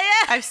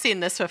 Yeah. I've seen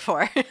this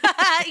before.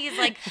 He's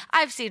like,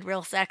 I've seen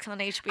Real Sex on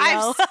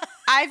HBO.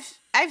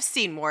 I've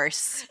seen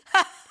worse.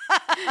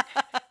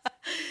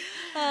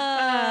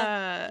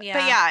 But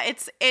yeah,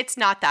 it's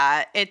not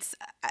that. It's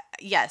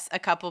yes, a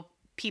couple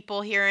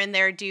people here and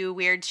there do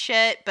weird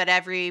shit, but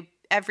every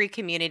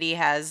community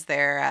has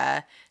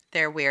their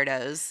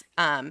weirdos.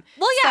 Well,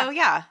 yeah, so,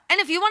 yeah. And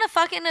if you want to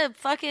fuck in a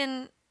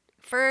fucking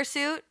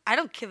fursuit, I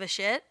don't give a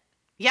shit.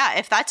 Yeah,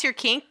 if that's your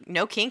kink,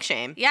 no kink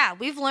shame. Yeah,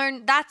 we've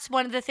learned that's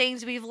one of the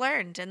things we've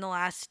learned in the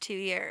last 2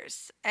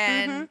 years,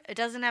 and it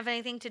doesn't have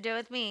anything to do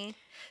with me.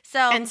 So,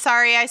 and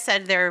sorry, I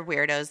said they're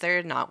weirdos.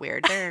 They're not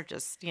weird. They're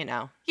just,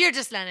 You're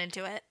just not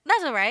into it.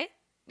 That's all right.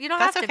 You don't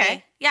have to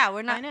be. Yeah,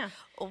 we're not. I know.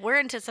 We're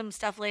into some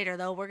stuff later,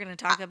 though. We're going to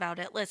talk about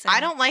it. Listen. I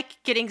don't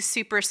like getting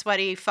super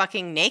sweaty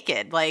fucking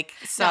naked. Like,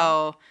 so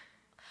no.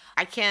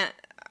 I can't.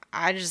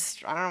 I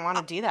don't want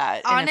to do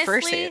that honestly, in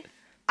a fursuit.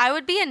 I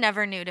would be a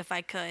never nude if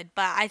I could,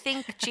 but I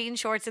think jean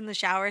shorts in the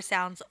shower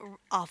sounds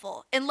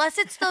awful. Unless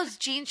it's those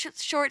jean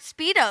short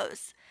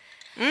Speedos,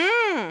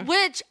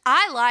 which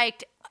I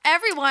liked.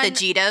 Everyone. The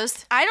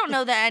Cheetos? I don't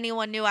know that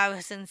anyone knew I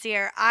was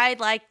sincere. I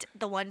liked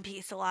the one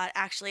piece a lot,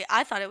 actually.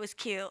 I thought it was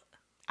cute.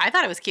 I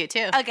thought it was cute,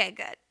 too. Okay,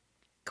 good.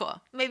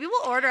 Cool. Maybe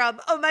we'll order them.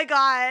 Oh, my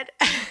God.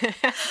 For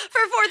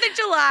 4th of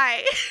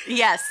July.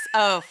 Yes.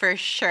 Oh, for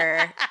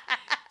sure.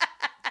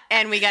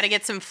 And we got to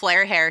get some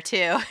flare hair,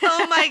 too.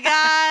 Oh, my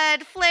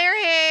God. Flare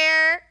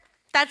hair.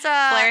 That's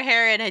a... Flare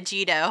hair and a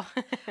Cheeto.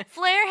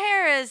 Flare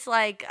hair is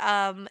like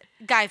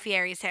Guy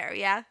Fieri's hair,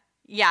 yeah?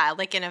 Yeah,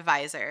 like in a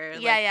visor.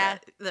 Yeah,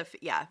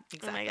 yeah,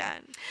 exactly. Oh my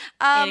god.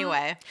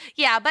 Anyway.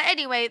 Yeah, but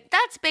anyway,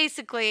 that's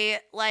basically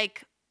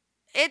like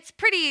it's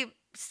pretty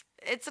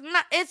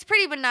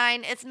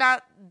benign. It's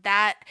not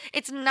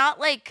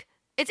like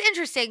it's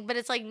interesting, but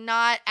it's like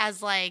not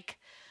as like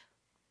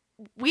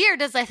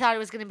weird as I thought it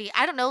was going to be.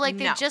 I don't know, like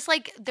they're just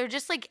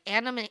like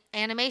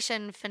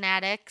animation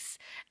fanatics,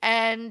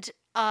 and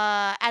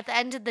at the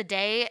end of the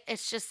day,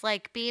 it's just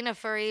like being a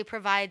furry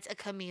provides a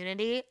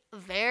community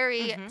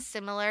very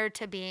similar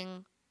to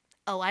being,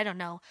 oh, I don't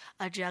know,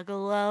 a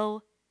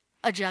juggalo,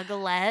 a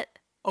juggalette.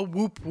 A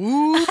whoop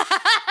whoop.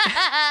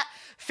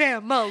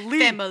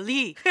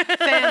 Family.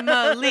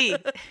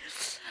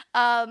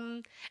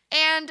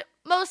 And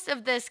most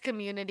of this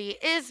community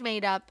is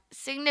made up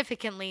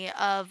significantly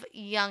of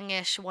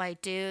youngish white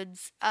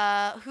dudes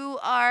who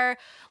are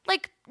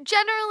like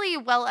generally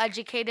well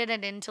educated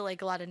and into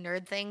like a lot of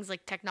nerd things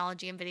like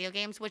technology and video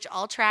games, which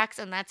all tracks,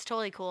 and that's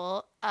totally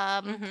cool.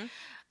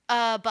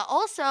 But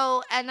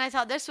also, and I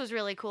thought this was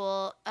really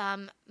cool,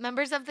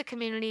 members of the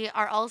community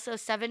are also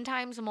 7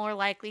 times more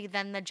likely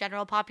than the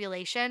general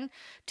population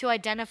to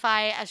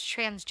identify as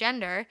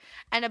transgender,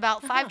 and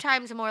about 5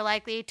 times more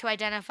likely to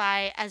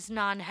identify as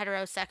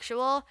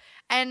non-heterosexual,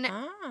 and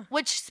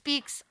which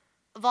speaks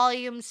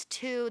volumes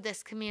to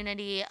this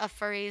community of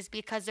furries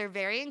because they're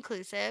very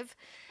inclusive.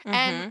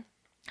 And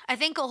I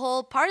think a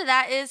whole part of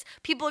that is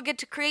people get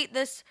to create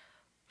this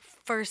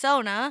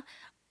fursona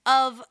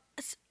of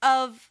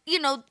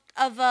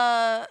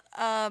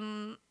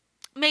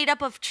made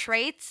up of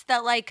traits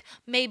that like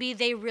maybe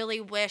they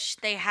really wish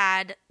they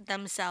had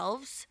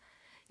themselves.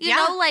 You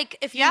know, like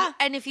if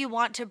you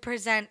want to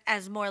present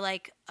as more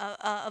like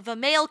of a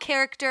male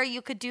character,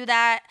 you could do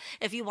that.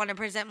 If you want to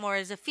present more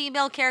as a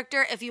female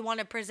character, if you want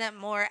to present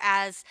more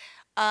as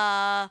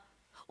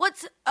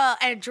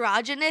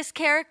androgynous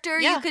character,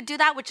 you could do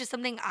that, which is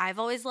something I've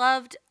always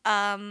loved.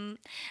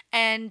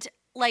 And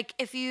like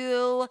if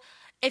you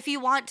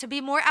want to be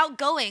more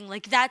outgoing,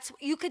 like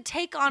you could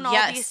take on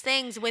all these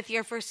things with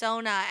your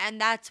fursona,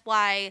 and that's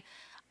why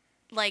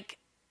like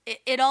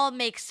it all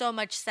makes so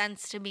much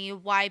sense to me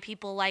why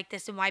people like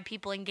this and why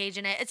people engage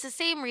in it. It's the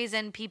same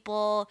reason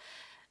people,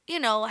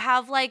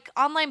 have like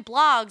online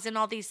blogs and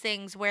all these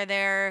things where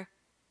they're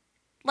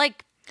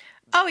like,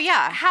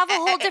 have a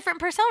whole different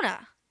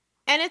persona.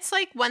 And it's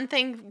like one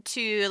thing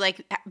to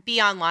like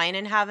be online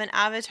and have an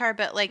avatar,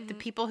 but like the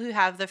people who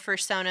have the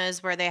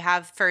fursonas where they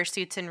have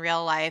fursuits in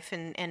real life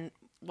and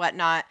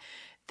whatnot,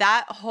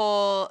 that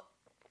whole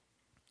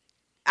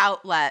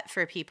outlet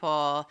for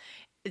people,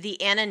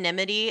 the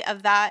anonymity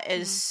of that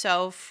is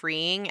so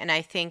freeing, and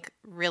I think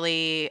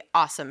really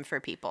awesome for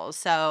people.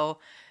 So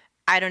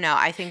I don't know.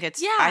 I think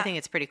it's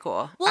pretty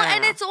cool. Well,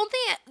 and it's only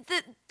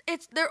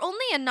they're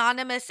only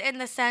anonymous in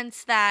the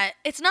sense that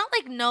it's not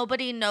like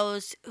nobody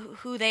knows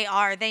who they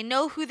are. They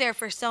know who their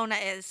fursona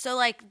is. So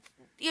like,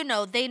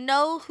 they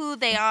know who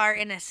they are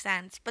in a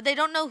sense, but they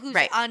don't know who's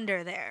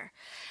under there.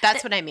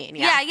 That's what I mean.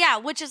 Yeah. Yeah,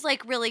 which is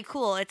like really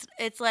cool.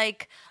 It's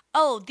like,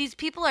 oh, these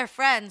people are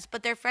friends,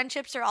 but their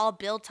friendships are all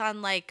built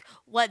on like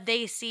what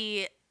they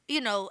see,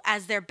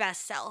 as their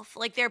best self.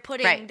 Like they're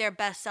putting their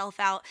best self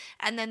out,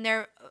 and then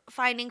they're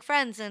finding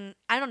friends, and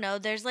I don't know,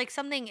 there's like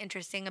something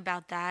interesting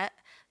about that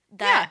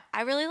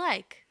I really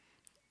like.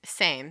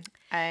 Same.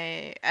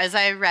 As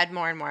I read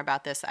more and more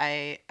about this,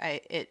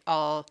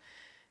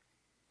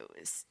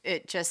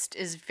 it just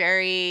is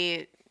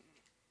very,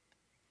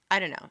 I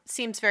don't know,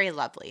 seems very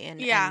lovely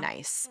and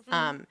nice.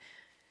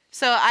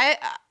 So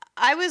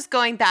I was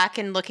going back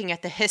and looking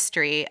at the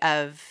history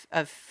of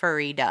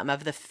furrydom,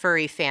 of the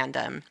furry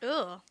fandom.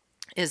 Ooh.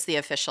 Is the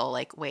official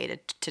like way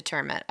to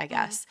term it, I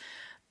guess.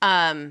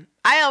 I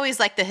always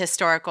like the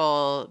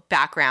historical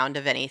background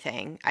of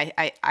anything.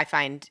 I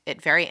find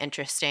it very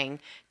interesting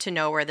to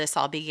know where this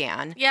all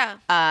began.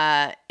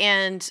 Yeah.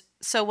 And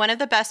so one of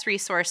the best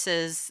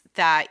resources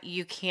that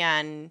you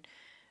can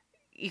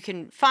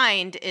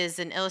find is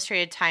an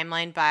illustrated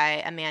timeline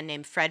by a man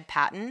named Fred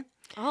Patton.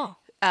 Oh.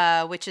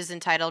 Which is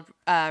entitled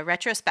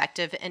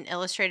Retrospective and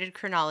Illustrated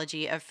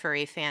Chronology of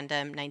Furry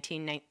Fandom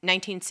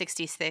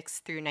 1966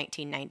 through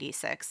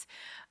 1996.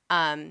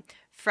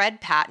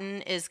 Fred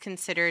Patton is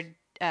considered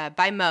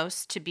by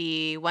most to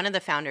be one of the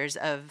founders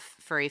of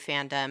furry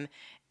fandom,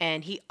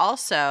 and he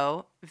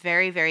also,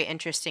 very, very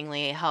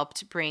interestingly,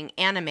 helped bring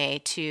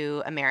anime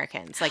to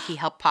Americans. Like, he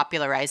helped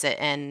popularize it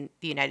in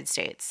the United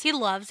States. He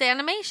loves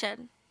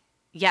animation.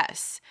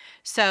 Yes.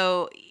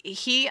 So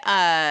he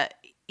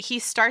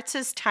starts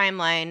his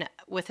timeline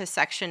with a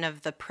section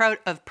of the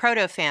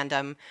proto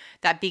fandom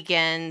that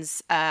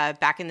begins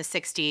back in the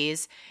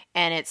 60s,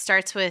 and it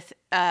starts with,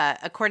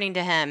 according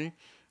to him,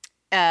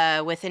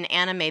 with an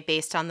anime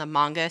based on the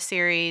manga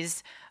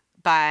series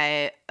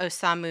by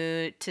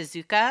Osamu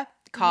Tezuka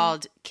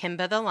called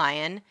Kimba the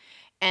Lion.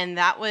 And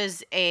that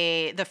was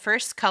the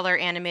first color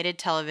animated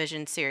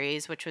television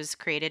series, which was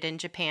created in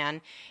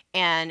Japan.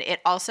 And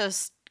it also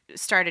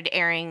started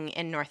airing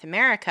in North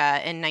America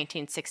in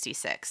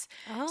 1966.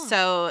 Oh.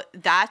 So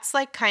that's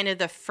like kind of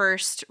the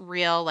first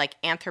real like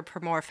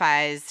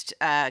anthropomorphized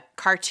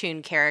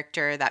cartoon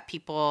character that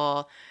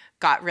people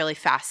got really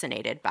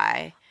fascinated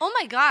by. Oh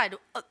my God.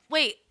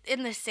 Wait,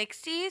 in the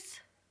 60s?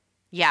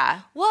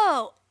 Yeah.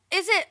 Whoa.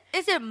 Is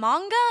it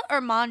manga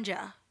or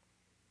manga?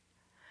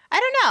 I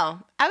don't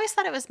know. I always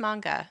thought it was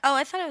manga. Oh,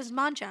 I thought it was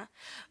manga.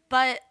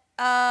 But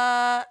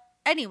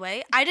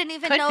anyway, I didn't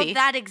even Could know be.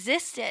 that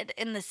existed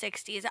in the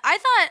 60s. I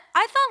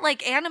thought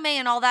like anime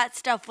and all that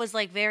stuff was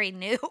like very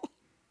new.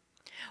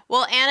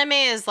 Well, anime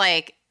is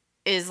like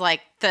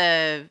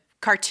the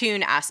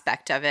cartoon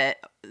aspect of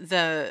it.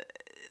 The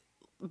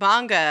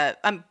manga,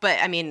 but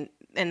I mean,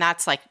 and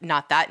that's like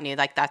not that new.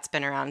 Like that's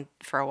been around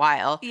for a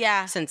while.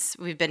 Yeah. Since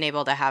we've been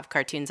able to have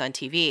cartoons on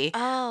TV.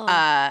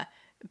 Oh.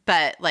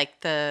 But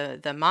like the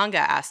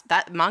manga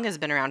that manga's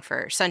been around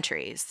for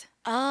centuries.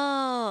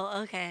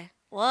 Oh, okay.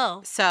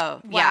 Whoa.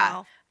 So yeah,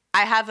 Wow.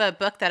 I have a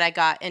book that I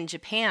got in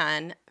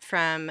Japan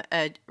from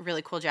a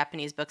really cool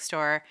Japanese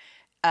bookstore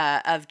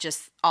of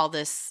just all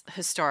this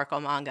historical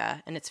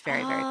manga, and it's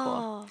very very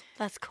cool. Oh,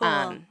 that's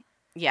cool.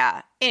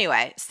 Yeah.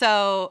 Anyway,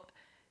 so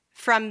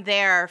from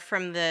there,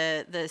 from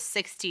the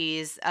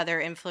 60s, other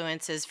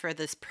influences for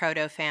this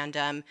proto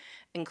fandom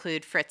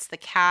include Fritz the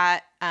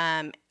Cat,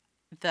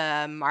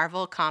 the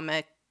Marvel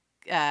comic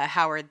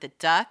Howard the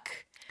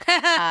Duck,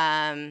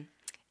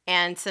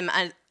 and some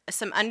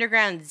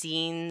underground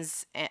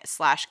zines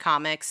 /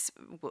 comics,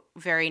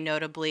 very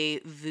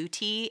notably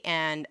Vooty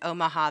and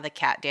Omaha the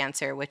Cat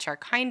Dancer, which are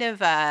kind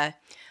of a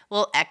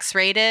little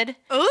X-rated.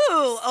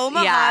 Ooh,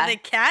 Omaha Yeah. the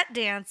Cat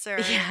Dancer.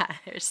 Yeah,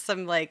 there's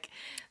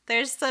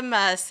some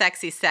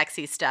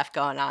sexy stuff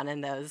going on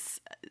in those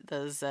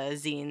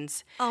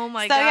zines. Oh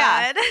my So,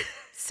 yeah. God.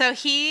 So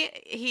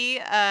he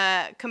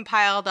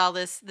compiled all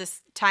this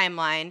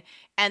timeline,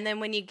 and then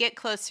when you get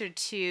closer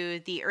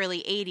to the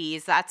early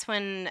 80s, that's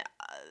when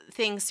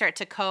things start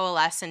to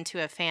coalesce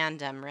into a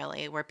fandom,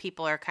 really, where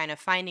people are kind of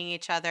finding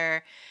each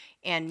other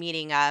and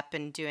meeting up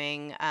and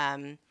doing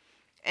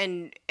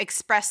and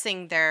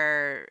expressing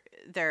their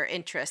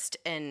interest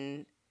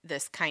in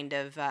this kind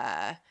of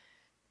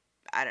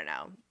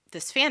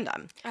this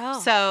fandom.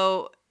 Oh.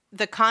 So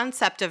the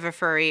concept of a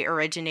furry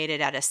originated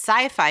at a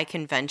sci-fi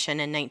convention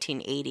in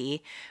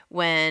 1980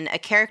 when a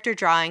character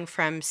drawing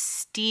from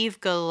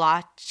Steve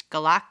Galacci's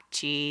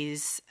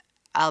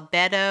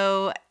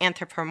Albedo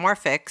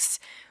Anthropomorphics,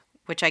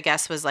 which I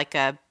guess was like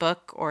a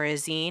book or a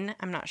zine,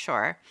 I'm not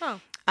sure. Oh.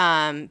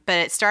 But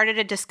it started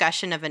a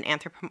discussion of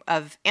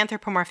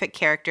anthropomorphic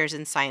characters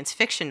in science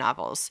fiction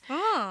novels.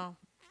 Oh.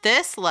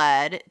 This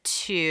led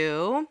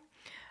to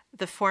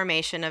the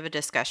formation of a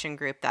discussion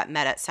group that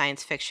met at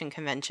science fiction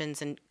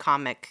conventions and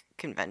comic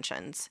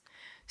conventions.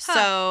 Huh.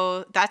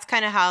 So that's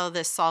kind of how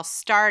this all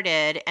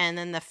started. And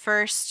then the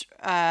first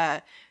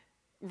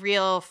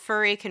real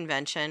furry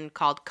convention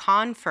called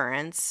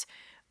Conference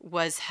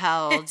was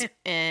held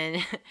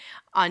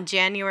on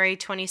January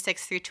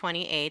 26th through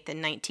 28th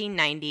in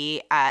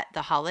 1990 at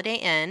the Holiday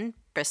Inn,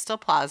 Bristol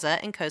Plaza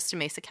in Costa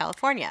Mesa,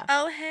 California.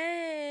 Oh,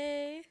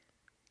 hey.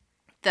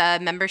 The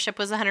membership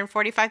was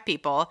 145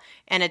 people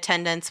and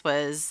attendance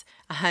was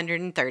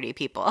 130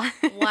 people.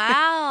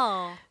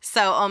 Wow.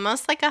 So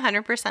almost like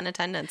 100%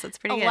 attendance. It's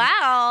pretty good.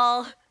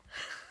 Wow.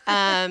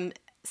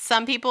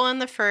 Some people in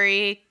the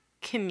furry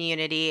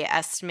community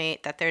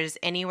estimate that there's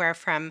anywhere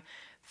from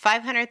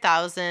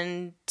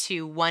 500,000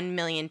 to 1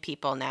 million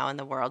people now in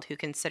the world who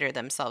consider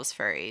themselves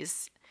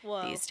furries.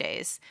 Whoa. These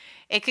days.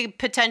 It could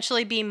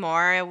potentially be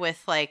more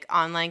with like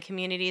online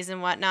communities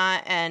and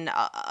whatnot. And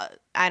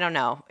I don't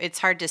know. It's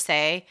hard to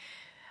say.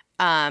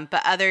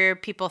 But other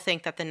people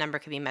think that the number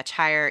could be much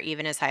higher,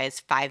 even as high as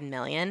 5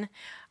 million.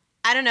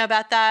 I don't know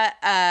about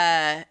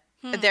that.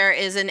 There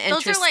is an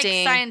interesting... Those are like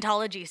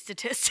Scientology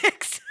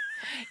statistics.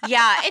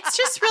 Yeah, it's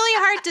just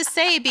really hard to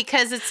say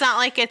because it's not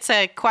like it's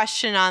a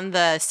question on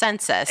the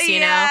census,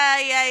 you know?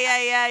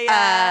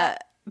 Yeah.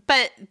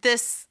 But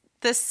this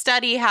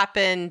study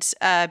happened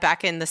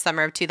back in the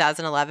summer of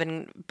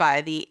 2011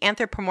 by the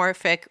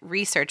Anthropomorphic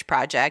Research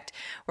Project,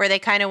 where they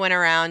kind of went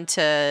around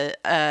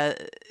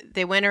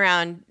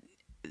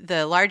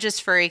the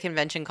largest furry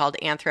convention called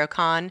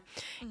Anthrocon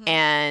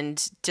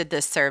and did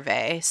this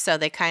survey. So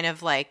they kind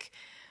of like,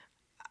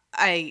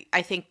 I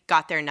think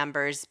got their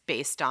numbers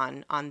based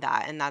on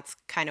that. And that's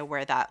kind of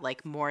where that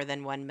like more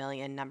than 1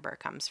 million number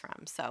comes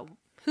from. So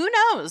who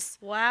knows?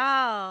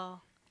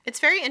 Wow.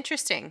 It's very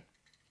interesting.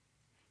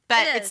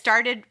 But it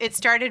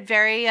started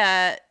very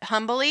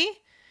humbly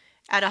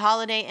at a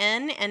Holiday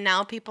Inn, and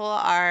now people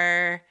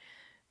are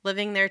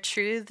living their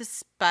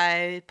truths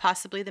by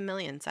possibly the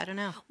millions. I don't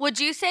know. Would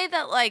you say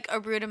that like a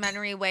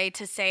rudimentary way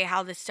to say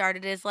how this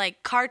started is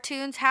like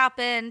cartoons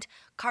happened,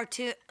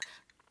 cartoons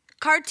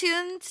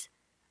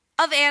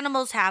of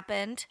animals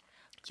happened.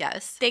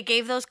 Yes. They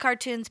gave those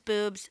cartoons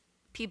boobs.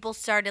 People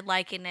started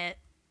liking it.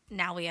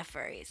 Now we have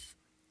furries.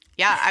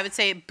 Yeah, I would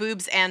say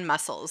boobs and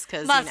muscles.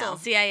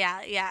 Muscles,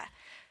 yeah.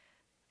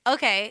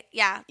 Okay,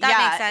 yeah,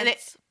 that makes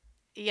sense.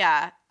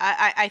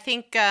 I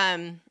think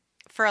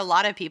for a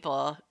lot of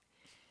people,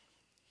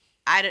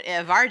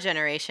 of our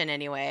generation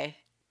anyway,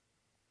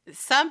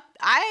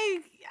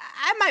 I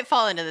might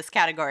fall into this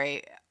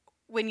category.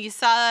 When you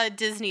saw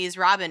Disney's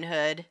Robin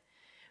Hood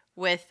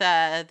with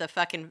the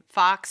fucking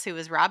fox who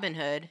was Robin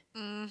Hood,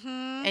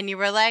 and you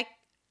were like,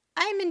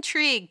 I'm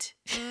intrigued.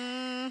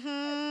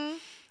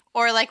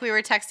 Or like we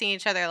were texting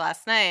each other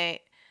last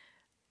night,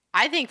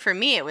 I think for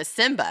me it was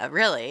Simba,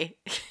 really,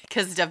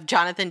 because of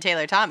Jonathan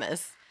Taylor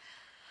Thomas.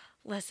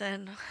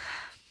 Listen,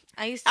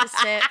 I used to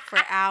sit for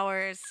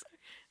hours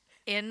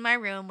in my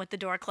room with the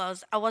door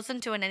closed. I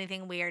wasn't doing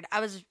anything weird. I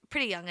was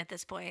pretty young at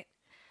this point.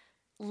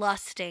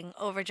 Lusting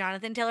over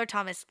Jonathan Taylor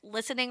Thomas,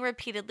 listening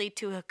repeatedly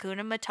to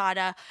Hakuna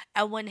Matata,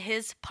 and when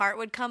his part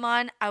would come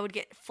on, I would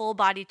get full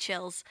body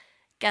chills.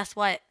 Guess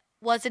what?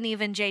 Wasn't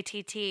even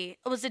JTT.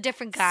 It was a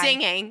different guy.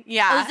 Singing.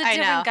 Yeah, it was a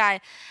different guy.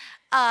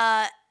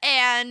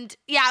 And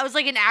yeah, I was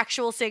like an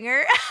actual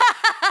singer.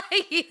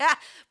 Yeah,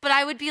 but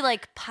I would be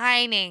like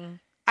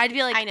pining. I'd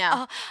be like, I know.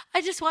 Oh,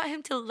 I just want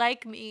him to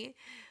like me.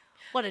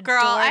 What a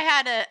girl! dork. I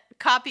had a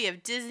copy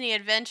of Disney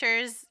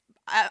Adventures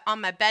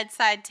on my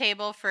bedside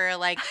table for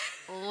like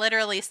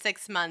literally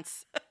 6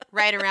 months,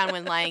 right around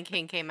when Lion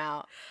King came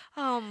out.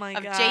 Oh my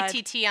god! Of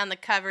JTT on the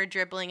cover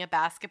dribbling a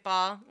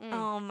basketball.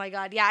 Oh my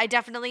god! Yeah, I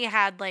definitely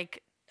had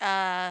like,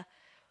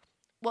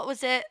 what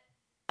was it?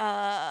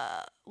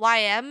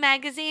 YM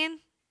magazine.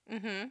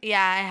 Mm-hmm.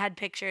 Yeah, I had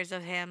pictures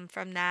of him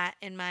from that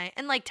and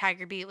like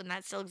Tiger Beat when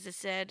that still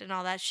existed and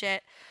all that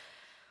shit.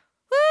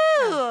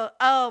 Woo! Yeah.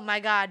 Oh my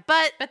god!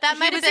 But that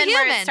might have been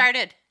where it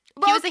started.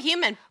 Well, he was a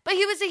human. But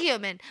he was a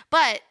human.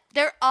 But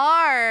there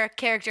are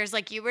characters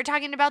like you were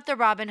talking about the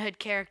Robin Hood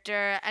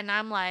character, and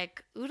I'm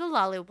like,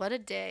 oodalali, what a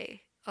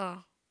day!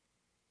 Oh.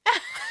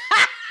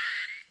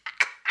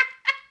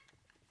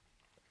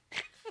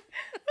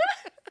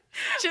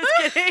 Just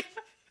kidding.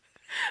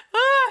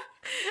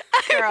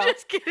 Girl, I'm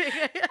just kidding.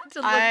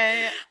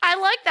 I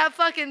like that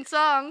fucking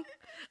song.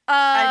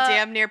 I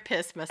damn near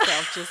pissed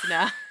myself just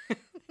now.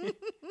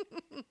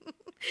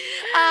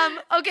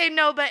 Okay,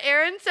 no, but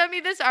Aaron sent me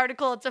this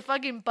article. It's a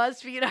fucking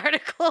BuzzFeed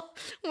article.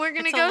 We're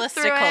gonna go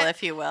through it. It's a listicle,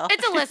 if you will.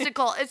 It's a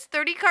listicle. It's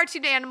 30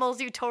 cartoon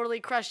animals you totally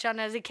crushed on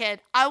as a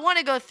kid. I want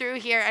to go through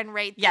here and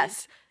rate these.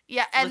 Yes.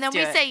 Yeah, and then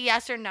we say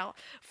yes or no.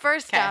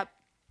 First up,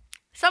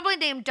 someone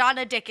named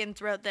Donna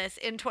Dickens wrote this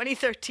in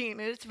 2013.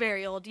 It's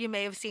very old. You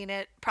may have seen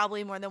it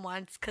probably more than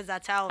once because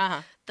that's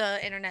how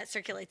the internet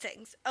circulates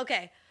things.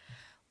 Okay.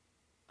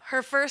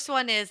 Her first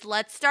one is,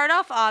 let's start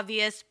off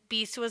obvious.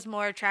 Beast was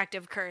more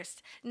attractive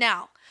cursed.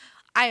 Now,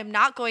 I am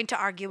not going to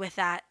argue with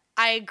that.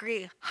 I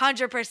agree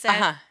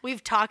 100%.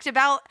 We've talked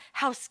about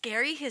how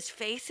scary his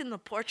face in the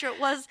portrait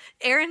was.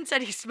 Aaron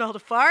said he smelled a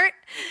fart.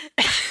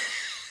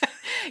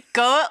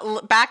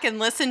 Go back and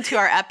listen to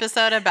our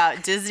episode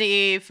about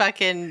Disney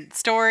fucking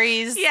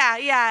stories.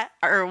 Yeah.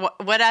 Or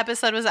what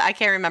episode was it? I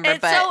can't remember.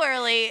 It's so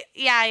early.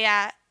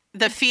 Yeah.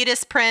 The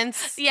Fetus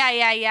Prince.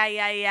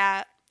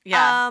 Yeah.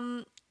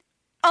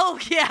 Oh,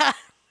 yeah.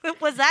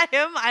 Was that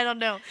him? I don't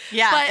know.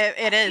 Yeah,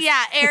 but, it is.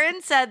 Yeah,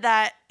 Aaron said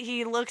that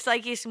he looks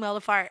like he smelled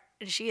a fart,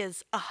 and she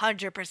is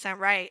 100%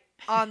 right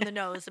on the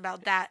nose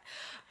about that.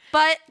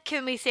 But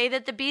can we say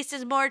that the Beast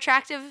is more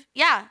attractive?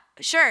 Yeah,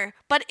 sure.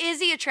 But is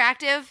he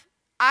attractive?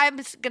 I'm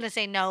going to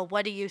say no.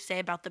 What do you say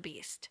about the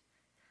Beast?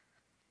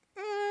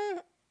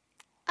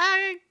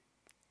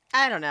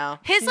 I don't know.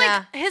 His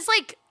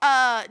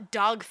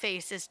dog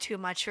face is too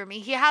much for me.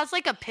 He has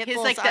like a pit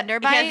bull's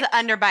underbite. He has the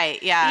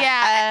underbite, yeah.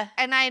 Yeah,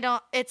 and I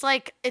don't.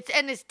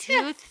 And his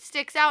tooth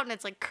sticks out, and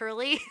it's like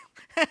curly,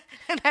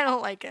 and I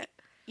don't like it.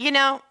 You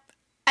know,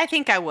 I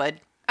think I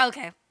would.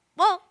 Okay.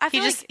 Well, I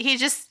feel he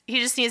just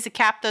needs to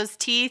cap those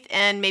teeth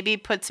and maybe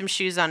put some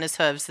shoes on his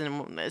hooves,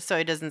 and so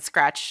he doesn't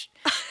scratch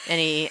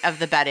any of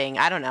the bedding.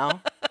 I don't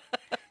know.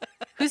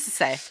 Who's to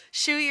say?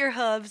 Shoe your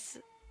hooves.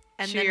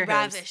 And then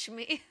ravish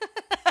me.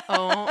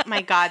 Oh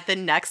my God, the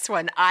next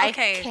one. I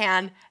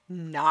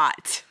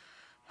cannot.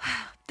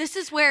 This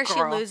is where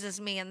she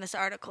loses me in this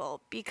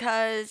article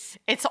because...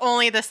 It's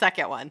only the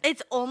second one.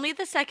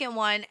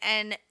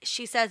 And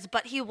she says,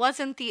 but he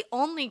wasn't the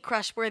only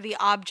crush-worthy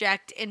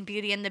object in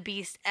Beauty and the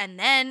Beast. And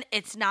then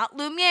it's not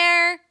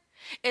Lumiere.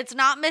 It's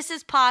not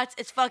Mrs. Potts.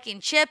 It's fucking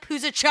Chip,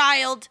 who's a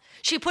child.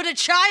 She put a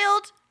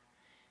child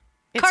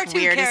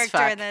cartoon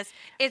character in this.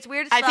 It's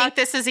weird as fuck. I think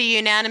this is a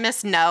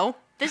unanimous no.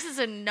 This is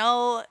a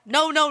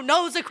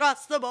no's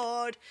across the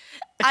board.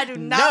 I do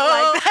not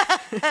like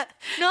that.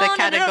 The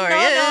category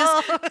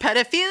is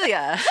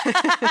pedophilia.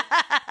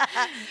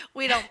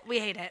 We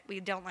hate it. We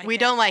don't like it. We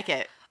don't like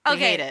it. We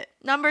hate it.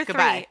 Number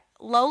 3,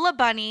 Lola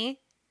Bunny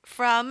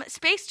from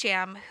Space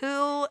Jam,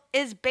 who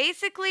is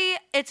basically,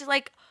 it's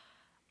like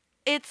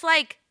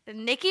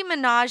Nicki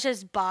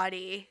Minaj's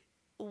body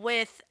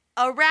with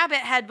a rabbit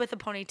head with a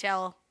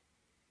ponytail.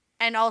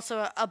 And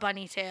also a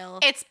bunny tail.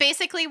 It's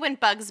basically when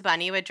Bugs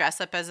Bunny would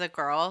dress up as a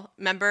girl.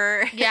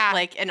 Remember? Yeah.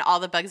 Like in all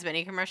the Bugs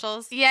Bunny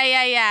commercials?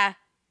 Yeah.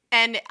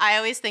 And I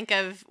always think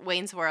of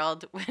Wayne's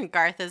World when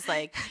Garth is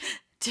like,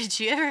 did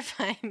you ever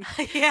find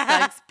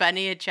Bugs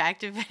Bunny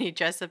attractive when he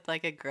dressed up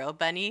like a girl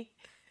bunny?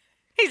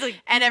 He's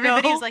like, And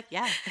everybody no. was like,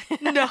 yeah.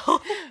 No.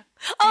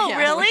 Oh, Yeah,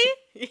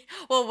 really?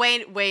 Well,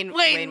 Wayne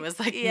was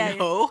like, yeah,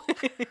 no.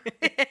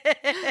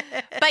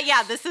 But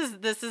yeah, this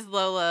is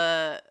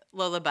Lola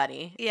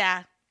Bunny.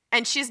 Yeah.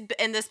 And she's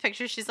in this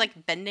picture, she's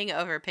like bending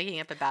over, picking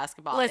up a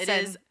basketball. Listen.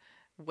 It is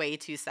way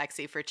too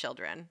sexy for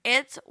children.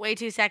 It's way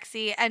too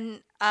sexy,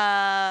 and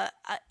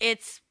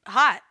it's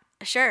hot.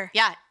 Sure.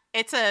 Yeah,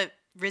 it's a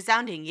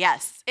resounding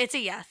yes. It's a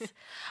yes.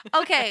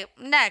 Okay,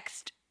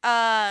 next.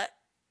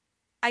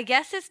 I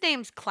guess his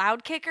name's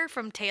Cloud Kicker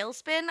from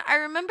Tailspin. I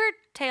remember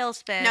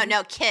Tailspin.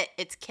 No, Kit.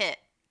 It's Kit.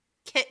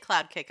 Kit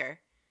Cloud Kicker.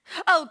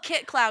 Oh,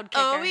 Kit Cloud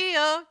Kicker.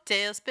 Oh,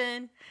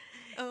 tailspin.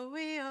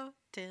 Oh,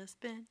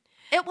 tailspin.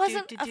 It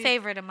wasn't a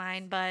favorite of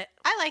mine, but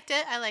I liked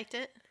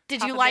it. did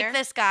Papa you like Bear?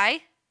 this guy?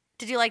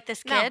 Did you like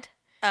this No. kid?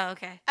 Oh,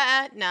 okay.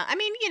 No. I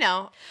mean,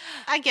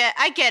 I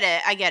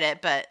get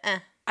it, but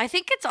I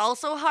think it's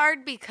also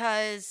hard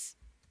because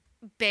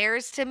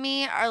bears to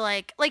me are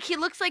like he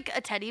looks like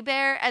a teddy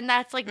bear, and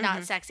that's like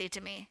not sexy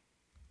to me.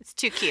 it's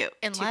too cute.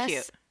 Too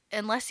cute.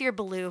 Unless you're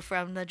Baloo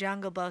from the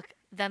Jungle Book,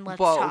 then let's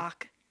Whoa.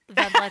 talk.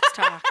 Then let's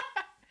talk.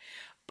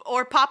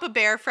 Or Papa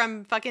Bear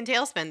from fucking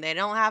Tailspin. They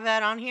don't have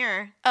that on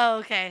here. Oh,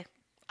 okay.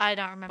 I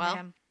don't remember Well,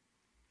 him.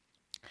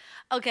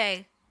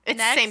 Okay. It's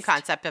next. the same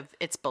concept of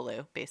it's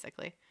Baloo,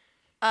 basically.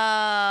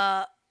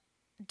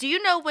 Do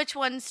you know which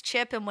one's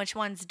Chip and which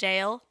one's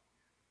Dale?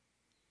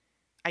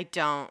 I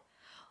don't.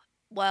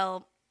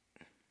 Well,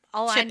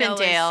 all Chip I know and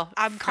Dale is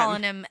I'm from-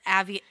 calling him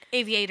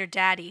Aviator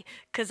Daddy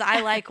because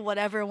I like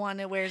whatever one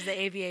that wears the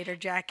aviator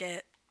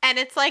jacket. And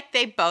it's like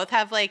they both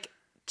have like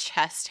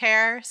chest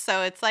hair,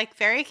 so it's like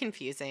very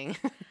confusing.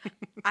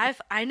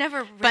 I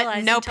never realized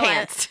But no until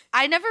pants.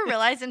 I never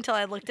realized until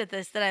I looked at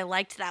this that I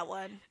liked that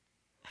one.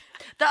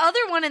 The other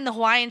one in the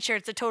Hawaiian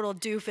shirt's a total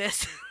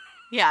doofus,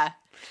 Yeah.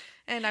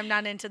 and I'm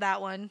not into that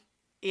one.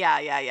 Yeah.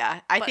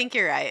 I But- think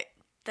you're right.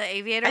 The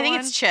aviator I think one?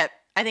 it's Chip.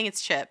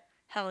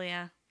 Hell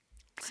yeah.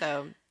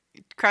 So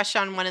crush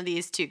on one of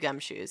these two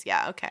gumshoes.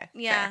 Yeah, okay.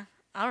 Yeah. Fair.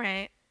 All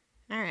right.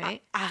 All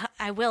right.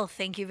 I will.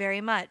 Thank you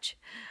very much.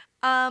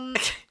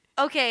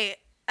 Okay.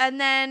 And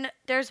then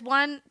there's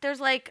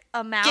like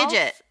a mouse.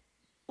 Gidget.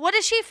 What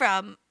is she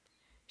from?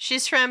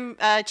 She's from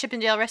Chip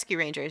and Dale Rescue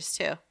Rangers,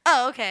 too.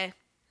 Oh, okay.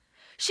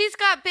 She's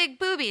got big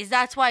boobies.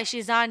 That's why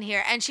she's on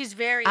here. And she's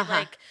very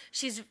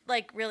she's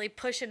like really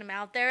pushing them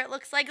out there. It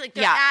looks like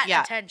they're at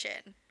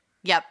attention.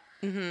 Yep.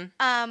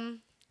 Mm-hmm.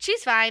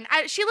 She's fine.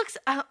 She looks,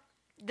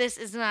 this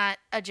is not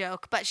a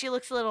joke, but she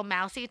looks a little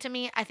mousy to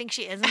me. I think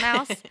she is a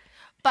mouse,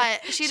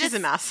 but She's a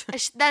mouse.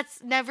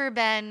 That's never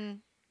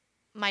been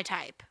my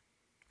type.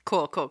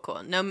 Cool.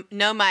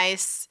 No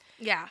mice.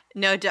 Yeah.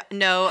 No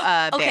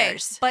Okay,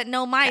 bears. but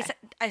no mice. Okay.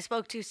 I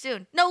spoke too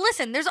soon. No,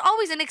 listen, there's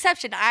always an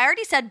exception. I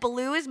already said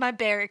Baloo is my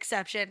bear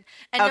exception.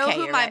 And know Okay,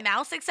 who you're my right.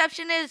 mouse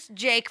exception is?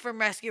 Jake from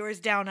Rescuers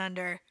Down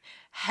Under.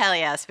 Hell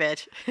yes,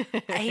 bitch.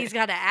 He's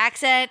got an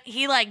accent.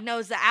 He like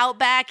knows the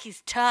Outback.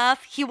 He's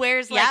tough. He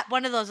wears like Yep.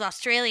 one of those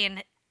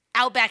Australian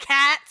Outback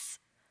hats.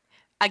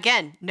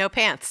 Again, no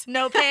pants.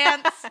 No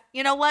pants.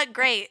 You know what?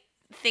 Great.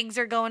 Things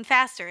are going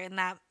faster in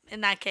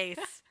that case.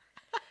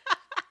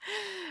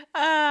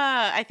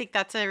 I think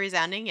that's a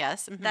resounding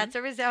yes. Mhm. That's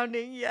a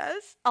resounding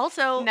yes.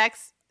 Also,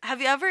 Next.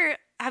 have you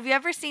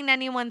ever seen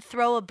anyone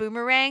throw a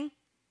boomerang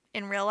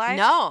in real life?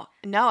 No,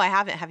 I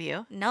haven't. Have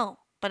you? No,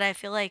 but I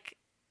feel like,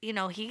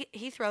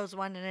 he throws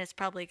one and it's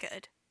probably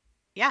good.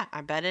 Yeah,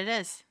 I bet it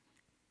is.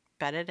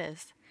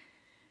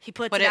 He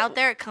puts What it it- out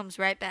there, it comes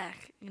right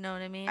back. You know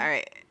what I mean? All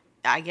right.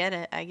 I get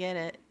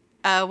it.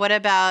 What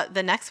about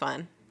the next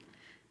one?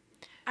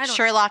 I don't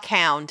Sherlock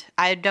Hound.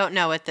 I don't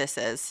know what this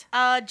is.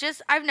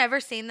 I've never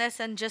seen this,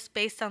 and just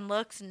based on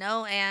looks,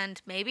 no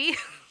and maybe.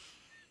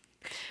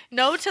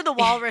 No to the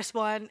walrus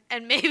one,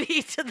 and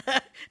maybe to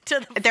the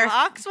They're-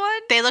 fox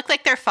one. They look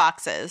like they're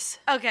foxes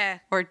Okay.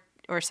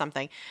 or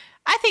something.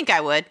 I think I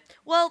would.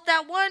 Well,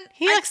 that one,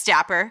 He looks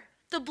dapper.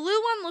 the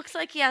blue one looks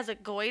like he has a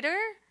goiter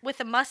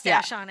with a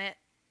mustache on it,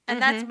 and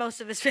that's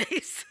most of his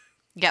face.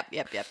 Yep.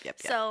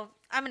 So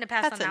I'm gonna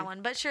pass on that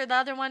one. But sure, the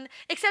other one,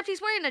 except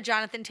he's wearing a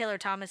Jonathan Taylor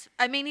Thomas.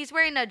 I mean, he's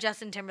wearing a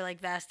Justin Timberlake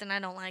vest, and I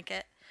don't like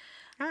it.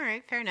 All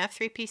right, fair enough.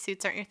 3-piece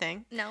suits aren't your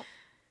thing. No,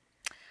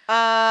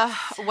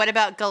 What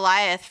about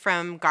Goliath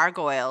from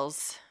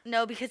Gargoyles?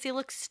 no, because he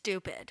looks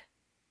stupid.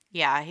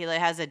 Yeah, he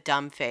has a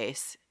dumb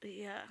face.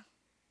 Yeah.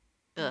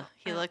 Ugh,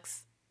 he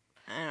looks.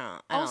 I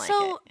don't Also,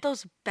 like it.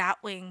 those bat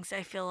wings,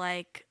 I feel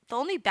like the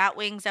only bat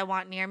wings I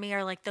want near me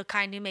are like the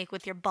kind you make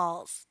with your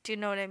balls. Do you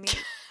know what I mean?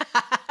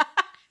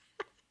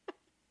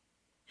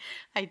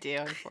 I do,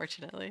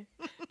 unfortunately.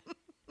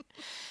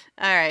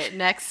 All right,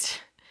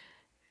 next.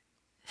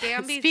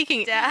 Bambi's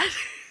Speaking- dad.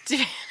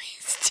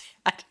 Bambi's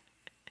dad.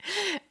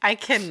 I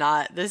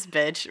cannot. This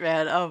bitch,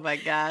 man. Oh my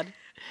god.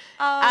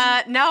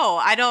 No,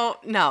 I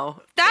don't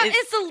know. That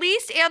is the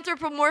least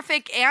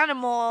anthropomorphic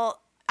animal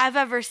I've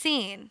ever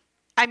seen.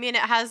 I mean,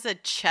 it has a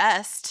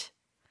chest,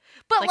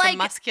 But like a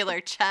muscular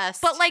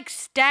chest. But like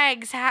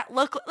stags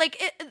look like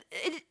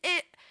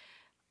it.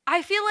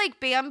 I feel like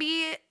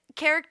Bambi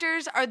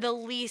characters are the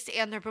least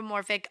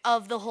anthropomorphic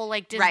of the whole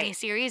like Disney Right.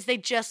 series. They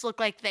just look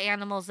like the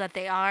animals that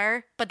they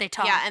are, but they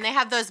talk. Yeah, and they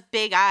have those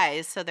big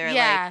eyes, so they're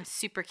Yeah. like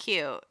super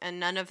cute, and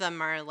none of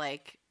them are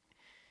like,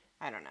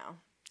 I don't know,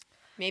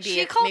 She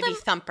maybe called him-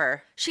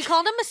 Thumper. She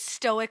called him a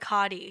stoic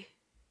hottie.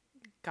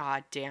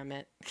 God damn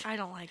it! I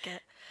don't like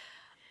it.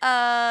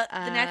 The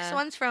next Uh,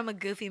 one's from a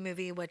Goofy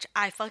movie, which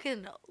I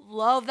fucking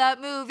love that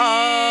movie.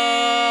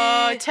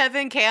 Oh,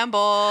 Tevin Campbell,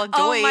 Oh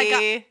Doy. my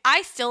god!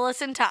 I still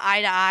listen to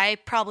Eye to Eye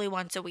probably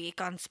once a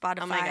week on Spotify.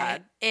 Oh my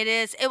God.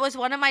 It was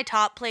one of my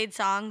top played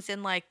songs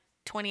in like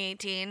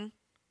 2018.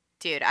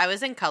 Dude, I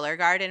was in Color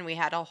Guard and we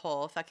had a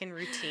whole fucking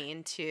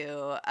routine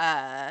to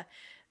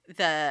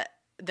the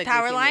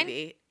Power Goofy Line?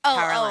 movie. Oh,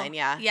 Powerline,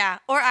 yeah. Yeah,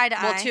 or Eye to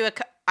Well, Eye.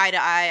 to Eye to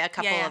Eye, a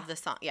couple yeah. of the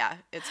songs. Yeah,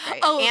 it's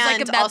great. Oh, it was like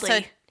a And medley.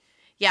 also,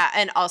 yeah,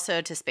 and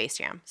also to Space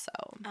Jam. So,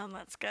 Oh,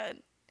 that's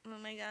good. Oh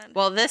my god.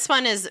 well, this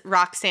one is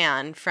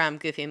Roxanne from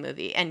Goofy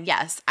movie, and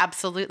yes,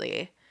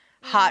 absolutely,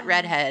 Mm. hot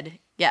redhead.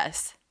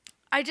 Yes,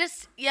 I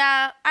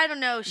don't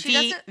know. She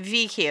doesn't.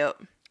 V cute.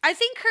 I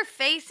think her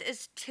face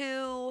is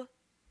too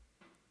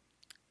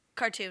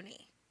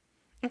cartoony.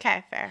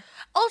 Okay, fair.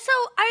 Also,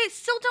 I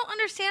still don't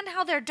understand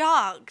how they're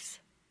dogs.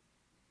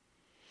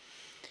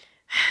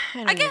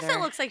 I guess it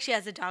looks like she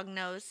has a dog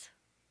nose.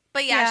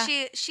 But yeah,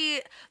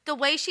 she the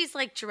way she's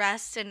like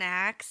dressed and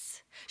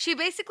acts, she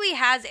basically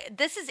has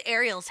this is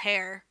Ariel's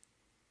hair.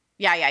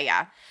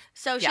 Yeah.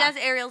 So she Yeah. has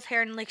Ariel's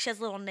hair and like she has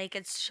a little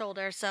naked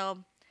shoulder,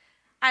 so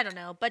I don't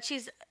know, but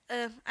she's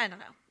I don't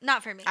know.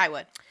 Not for me. I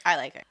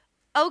like it.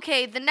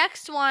 Okay, the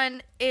next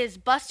one is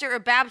Buster or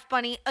Babs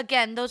Bunny.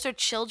 Again, those are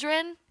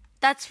children.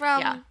 That's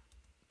from Yeah.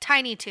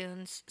 Tiny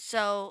Toons.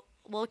 So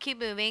we'll keep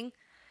moving.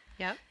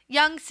 Yep.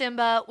 Young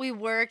Simba, we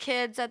were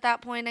kids at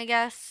that point, I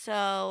guess.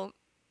 So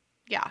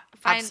Yeah,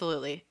 Fine,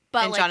 absolutely.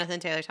 but, And like- Jonathan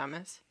Taylor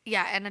Thomas.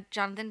 yeah, and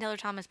Jonathan Taylor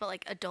Thomas, but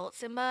like adult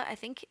Simba, I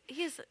think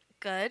he's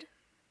good.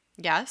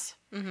 Yes.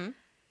 Mm-hmm.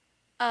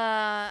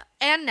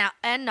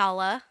 And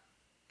Nala.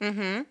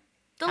 Mm-hmm.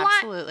 The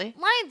Absolutely.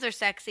 lions are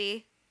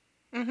sexy.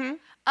 Mm-hmm.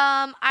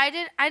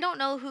 I don't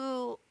know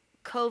who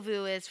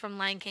Kovu is from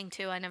Lion King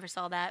 2. I never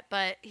saw that,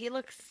 but he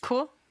looks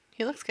Cool.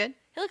 He looks good.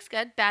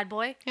 good. Bad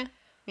boy.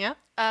 Yeah.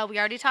 We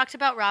already talked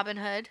about Robin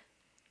Hood.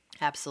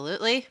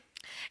 Absolutely.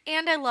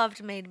 And I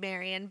loved Maid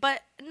Marian,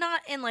 but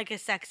not in like a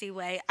sexy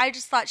way. I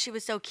just thought she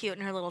was so cute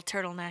in her little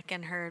turtleneck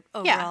and her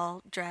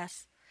overall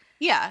dress.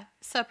 Yeah.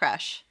 So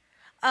fresh.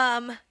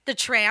 The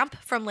Tramp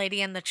from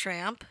Lady and the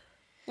Tramp.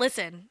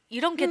 Listen,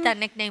 you don't get that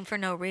nickname for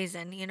no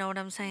reason. You know what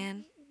I'm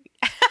saying?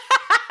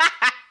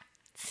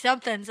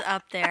 Something's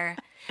up there.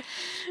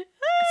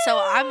 So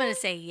I'm going to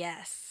say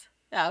yes.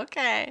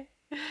 Okay.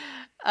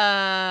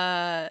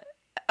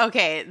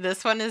 Okay.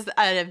 This one is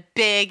a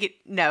big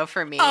no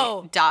for me.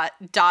 Oh.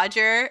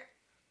 Dodger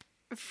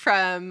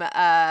from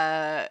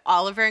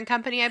Oliver and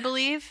Company, I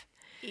believe.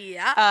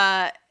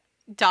 Yeah.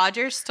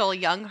 Dodger stole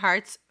young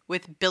hearts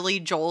with Billy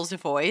Joel's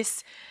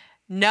voice.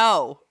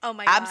 No. Oh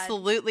my God.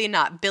 Absolutely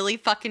not. Billy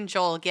fucking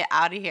Joel, get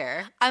out of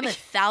here. I'm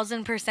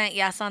 1,000%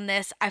 yes on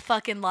this. I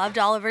fucking loved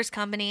Oliver's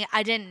Company.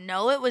 I didn't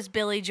know it was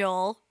Billy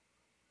Joel.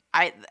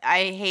 I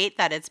hate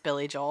that it's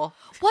Billy Joel.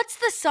 What's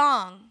the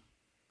song?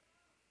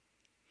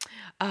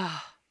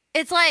 Ugh.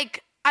 It's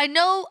like, I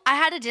know I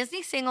had a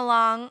Disney sing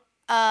along.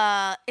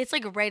 It's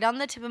like right on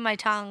the tip of my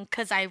tongue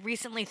because I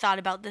recently thought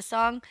about this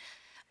song.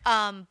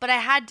 But I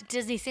had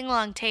Disney sing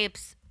along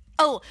tapes.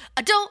 Oh,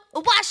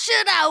 why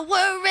should I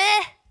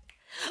worry?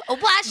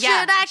 Why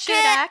should I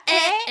care?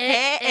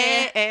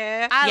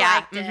 I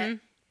liked it. mhm.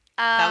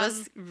 That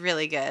was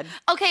really good.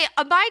 Okay,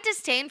 my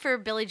disdain for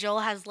Billy Joel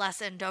has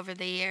lessened over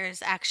the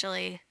years,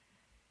 actually.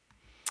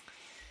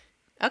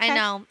 Okay. I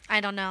know. I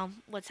don't know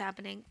what's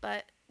happening,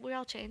 but we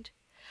all change.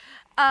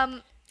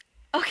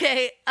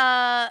 Okay,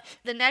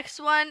 the next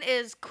one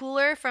is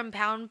Cooler from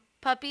Pound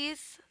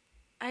Puppies.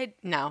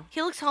 No.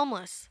 He looks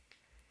homeless.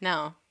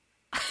 No.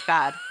 It's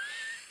bad.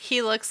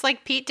 He looks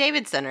like Pete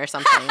Davidson or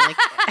something. Like,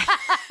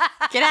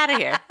 get out of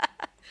here.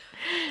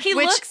 He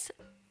Which- looks...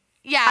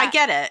 Yeah. I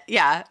get it.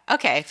 Yeah.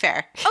 Okay.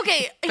 Fair.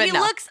 Okay, But he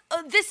no. looks...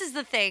 this is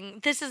the thing.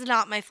 This is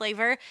not my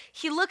flavor.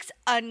 He looks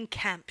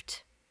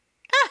unkempt.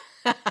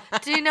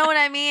 Do you know what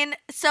I mean?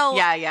 So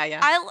Yeah.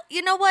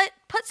 you know what?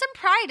 Put some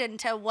pride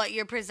into what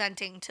you're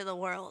presenting to the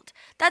world.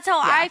 That's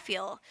how Yeah. I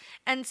feel.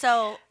 And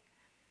so,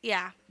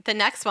 yeah, The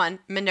next one,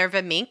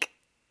 Minerva Mink.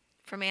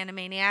 from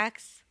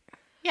Animaniacs.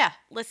 Yeah.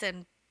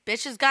 Listen,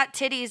 bitch has got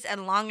titties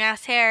and long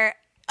ass hair.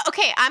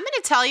 Okay, I'm going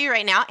to tell you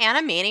right now,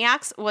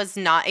 Animaniacs was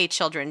not a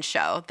children's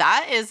show.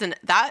 That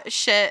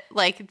shit,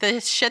 like the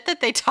shit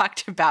that they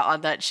talked about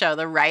on that show,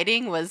 the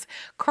writing was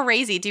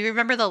crazy. Do you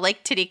remember the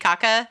Lake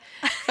Titicaca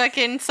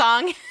fucking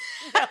song?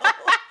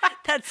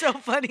 That's so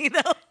funny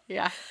though.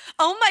 Yeah.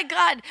 Oh my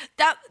god,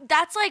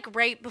 that's like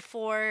right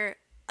before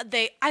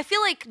I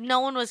feel like no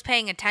one was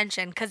paying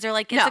attention because they're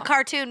like, it's No. a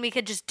cartoon, we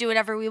could just do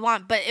whatever we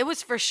want. But it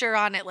was for sure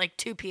on at like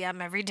 2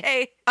 p.m. every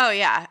day. Oh,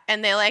 yeah.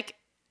 And they like,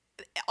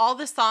 all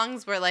the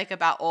songs were like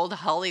about old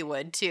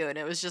Hollywood too. And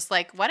it was just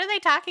like, what are they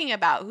talking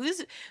about?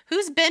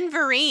 Who's Ben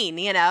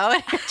Vereen, you know?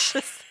 And it's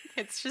just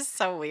It's just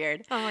so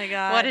weird. Oh my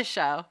god. What a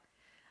show.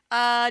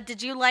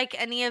 Did you like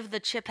any of the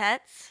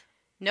Chipettes?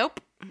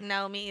 Nope.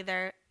 No, me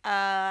either.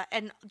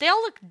 And they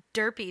all look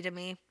derpy to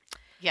me.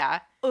 Yeah.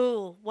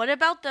 Ooh, what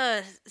about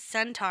the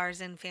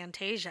centaurs in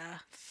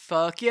Fantasia?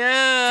 Fuck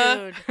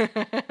yeah. Dude.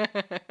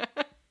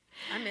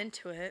 I'm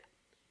into it.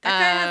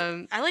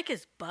 That guy I like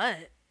his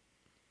butt.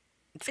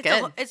 It's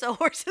good. It's a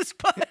horse's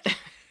butt.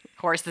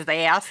 Horse's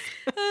ass.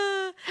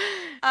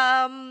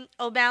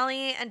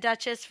 O'Malley and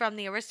Duchess from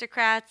the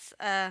Aristocrats.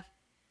 No,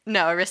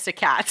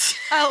 Aristocats.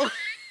 Oh.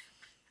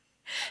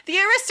 The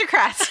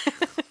Aristocrats.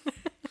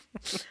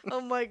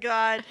 Oh my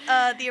god.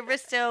 The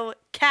Aristocats.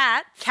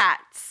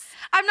 Cats.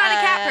 I'm not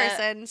a cat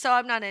person, so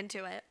I'm not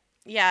into it.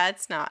 Yeah,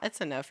 it's not. It's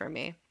a no for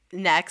me.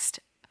 Next,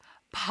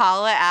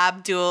 Paula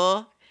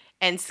Abdul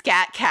and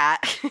Scat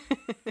Cat.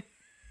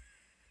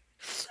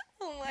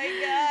 Oh my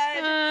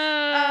god.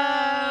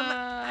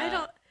 I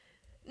don't.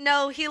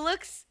 No, he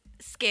looks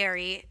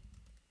scary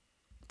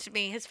to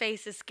me. His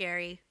face is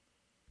scary.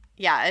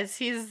 Yeah,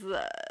 he's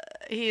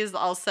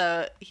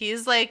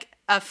like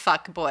a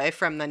fuck boy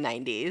from the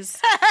 90s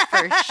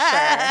for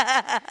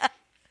sure.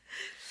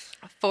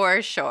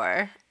 For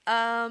sure.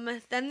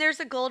 Then there's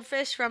a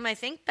goldfish from I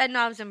think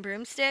Bedknobs and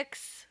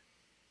Broomsticks.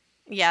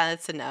 Yeah,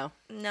 it's a no.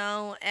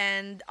 No,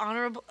 and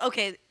honorable.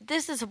 Okay,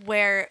 this is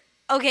where.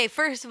 Okay,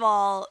 first of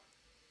all,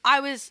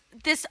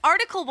 this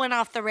article went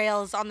off the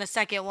rails on the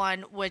second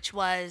one, which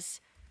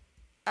was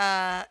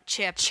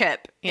Chip.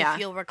 Yeah. If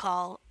you'll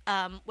recall,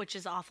 which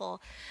is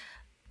awful.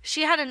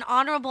 She had an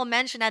honorable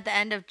mention at the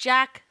end of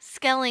Jack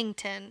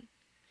Skellington,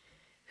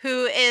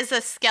 who is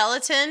a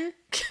skeleton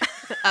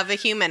of a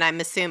human, I'm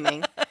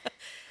assuming.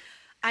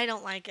 I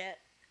don't like it.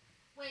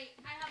 Wait,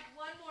 I have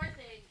one more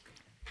thing.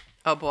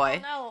 Oh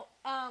boy. No,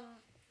 I'm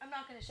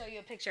not going to show you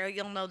a picture.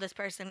 You'll know this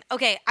person.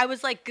 Okay, I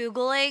was like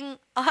Googling.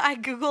 I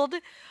Googled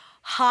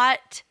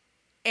hot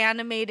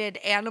animated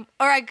animal,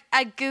 or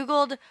I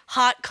Googled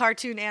hot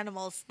cartoon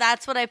animals.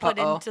 That's what I put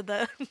into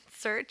the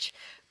search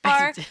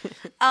bar.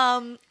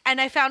 And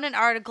I found an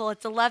article.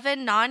 It's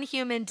 11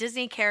 non-human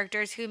Disney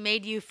characters who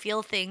made you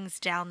feel things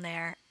down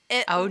there.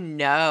 Oh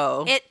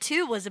no. It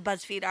too was a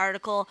BuzzFeed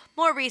article,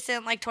 more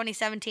recent, like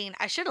 2017.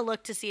 I should have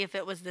looked to see if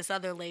it was this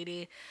other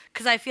lady,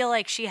 because I feel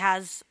like she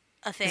has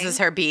a thing. This is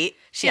her beat.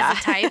 She has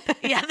a type.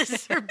 Yeah, this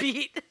is her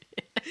beat.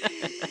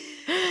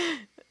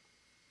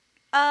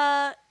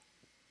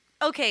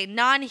 Okay,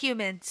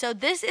 non-human. So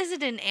this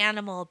isn't an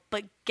animal,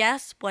 but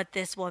guess what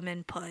this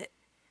woman put?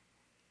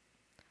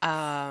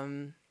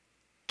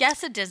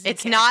 Guess a Disney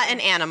It's character. not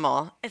an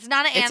animal. It's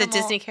not an animal. It's a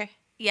Disney character.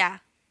 Yeah.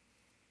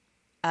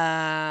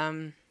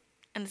 And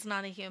it's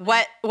not a human.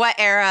 What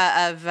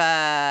era of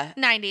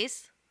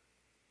 90s.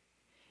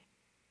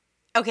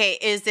 Okay,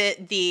 is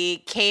it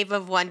the Cave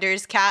of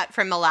Wonders cat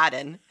from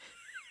Aladdin?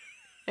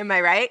 Am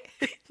I right?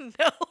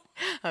 No.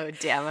 Oh,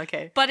 damn,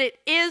 okay. But it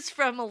is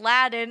from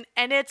Aladdin,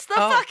 and it's the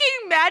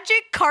fucking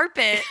magic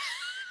carpet.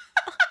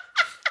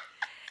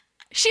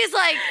 She's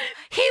like,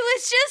 he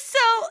was just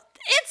so...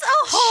 It's a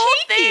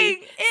whole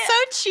cheeky. thing. So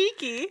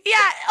cheeky.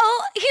 Yeah.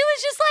 Oh, he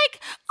was just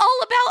like all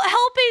about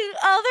helping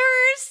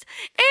others.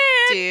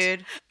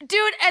 And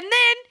dude, and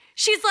then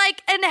she's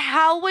like, and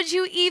how would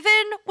you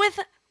even with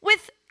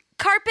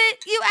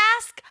carpet, you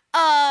ask?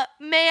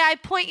 May I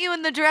point you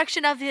in the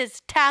direction of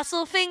his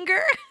tassel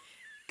finger?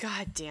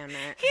 God damn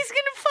it. He's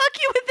gonna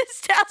fuck you with his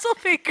tassel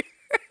finger.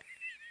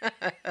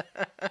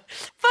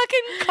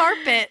 Fucking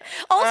carpet.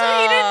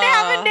 Also, he didn't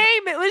have a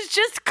name. It was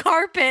just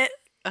carpet.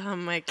 Oh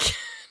my god.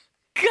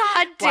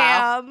 God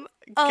damn. Wow.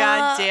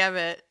 God damn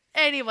it.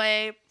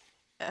 Anyway.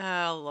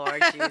 Oh,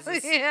 Lord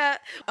Jesus. Yeah.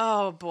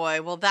 Oh,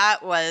 boy. Well,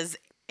 that was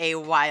a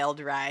wild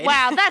ride.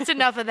 Wow, that's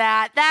enough of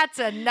that. That's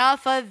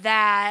enough of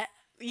that.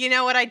 You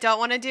know what I don't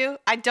want to do?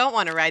 I don't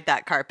want to ride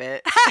that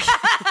carpet.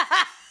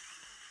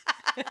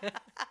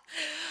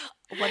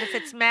 What if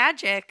it's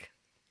magic?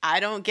 I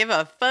don't give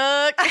a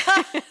fuck.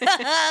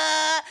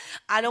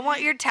 I don't want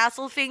your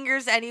tassel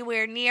fingers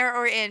anywhere near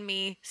or in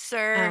me,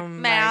 sir, Oh my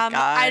ma'am.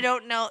 God. I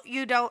don't know.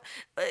 You don't.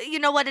 You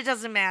know what? It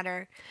doesn't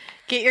matter.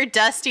 Get your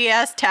dusty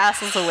ass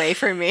tassels away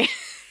from me.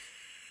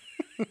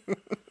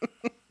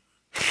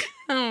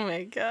 Oh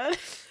my god.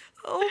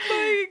 Oh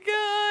my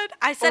god.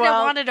 I said Well,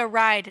 I wanted a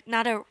ride,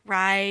 not a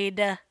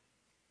ride.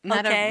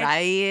 Not Okay. a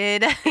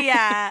ride.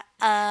 Yeah.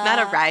 Not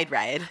a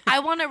ride. I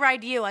want to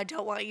ride you. I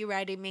don't want you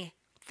riding me.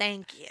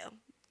 Thank you.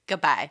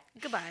 Goodbye.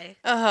 Goodbye.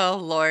 Oh,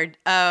 Lord.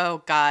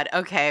 Oh, God.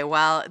 Okay,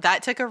 well,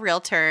 that took a real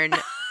turn.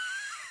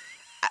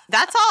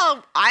 That's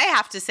all I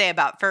have to say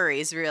about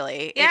furries,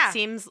 really. Yeah. It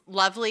seems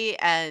lovely,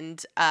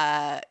 and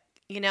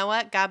you know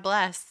what? God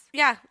bless.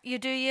 Yeah, you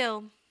do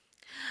you.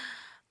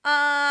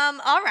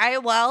 All right.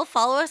 Well,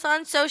 follow us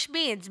on social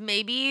medias.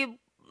 Maybe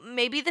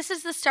this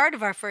is the start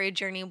of our furry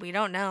journey. We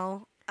don't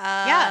know.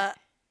 Yeah.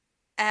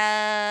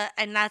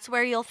 And that's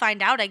where you'll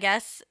find out, I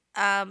guess,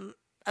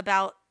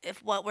 about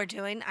what we're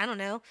doing. I don't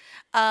know.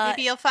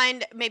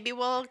 Maybe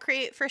we'll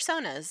create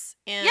personas.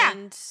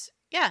 And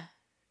yeah.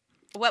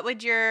 What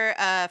would your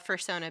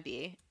fursona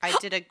be?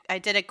 I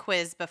did a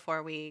quiz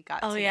before we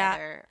got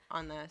together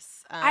on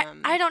this.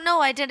 I don't know.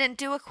 I didn't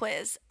do a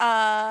quiz.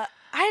 I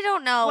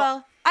don't know.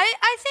 Well,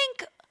 I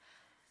think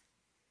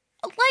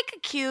like a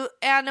cute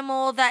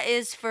animal that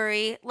is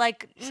furry.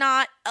 Like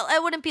not. I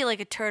wouldn't be like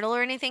a turtle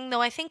or anything,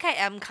 though. I think I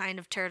am kind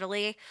of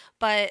turtly,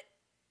 but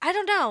I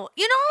don't know.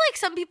 You know, like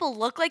some people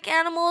look like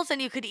animals, and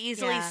you could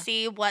easily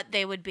see what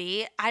they would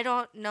be. I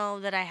don't know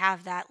that I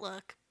have that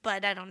look,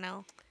 but I don't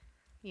know.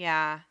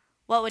 Yeah.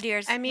 What would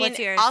yours? I mean, what's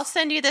yours? I'll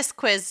send you this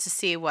quiz to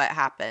see what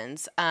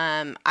happens.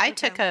 I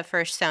took a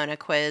fursona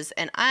quiz,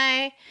 and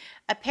I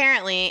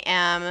apparently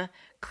am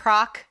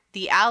Croc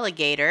the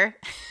alligator.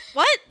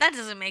 What? That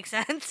doesn't make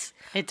sense.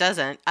 It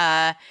doesn't.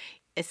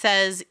 It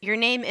says, your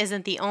name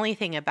isn't the only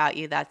thing about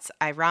you that's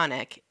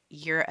ironic.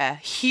 You're a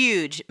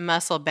huge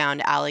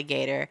muscle-bound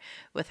alligator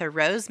with a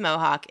rose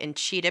mohawk and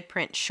cheetah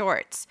print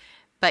shorts.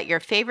 But your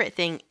favorite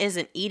thing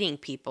isn't eating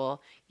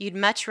people. You'd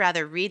much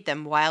rather read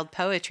them wild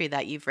poetry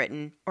that you've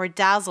written or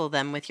dazzle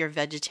them with your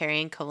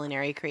vegetarian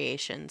culinary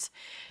creations.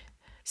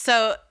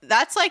 So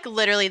that's like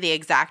literally the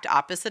exact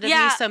opposite of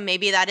me. So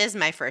maybe that is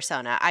my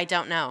fursona. I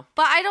don't know.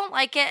 But I don't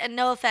like it, and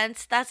no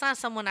offense, that's not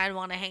someone I'd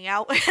want to hang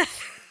out with.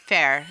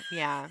 Fair.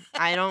 Yeah.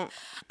 I don't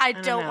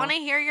want to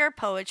hear your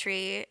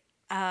poetry.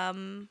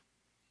 And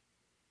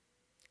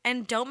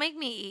don't make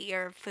me eat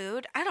your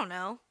food. I don't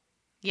know.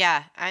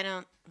 Yeah, I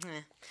don't.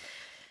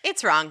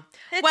 It's wrong.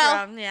 It's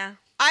wrong, yeah.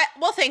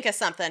 We'll think of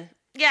something.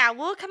 Yeah,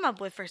 we'll come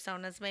up with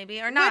personas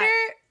maybe, or not.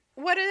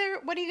 What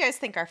do you guys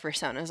think our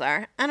personas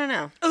are? I don't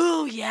know.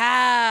 Oh,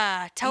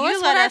 yeah. Tell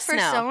us what our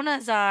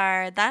personas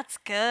are. That's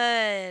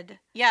good.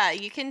 Yeah,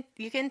 you can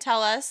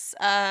tell us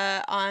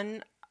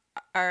on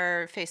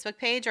our Facebook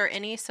page or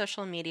any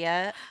social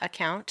media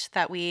account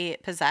that we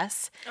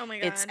possess. Oh my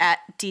God. It's at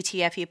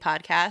DTFU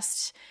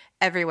Podcast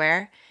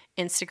everywhere.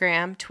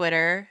 Instagram,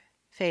 Twitter,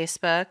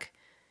 Facebook.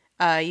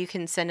 You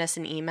can send us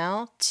an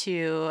email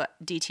to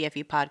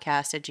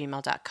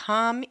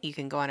dtfupodcast@gmail.com. You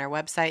can go on our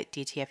website,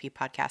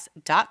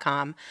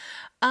 dtfupodcast.com.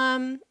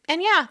 And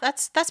yeah,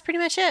 that's pretty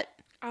much it.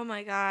 Oh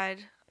my God.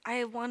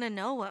 I want to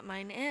know what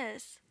mine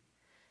is.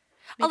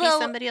 Maybe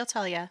somebody will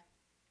tell you.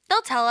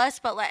 They'll tell us,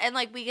 but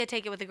we could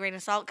take it with a grain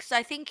of salt because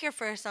I think your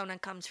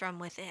fursona comes from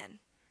within.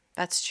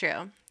 That's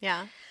true.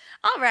 Yeah.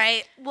 All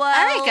right. Well.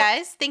 All right,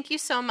 guys. Thank you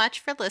so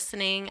much for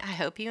listening. I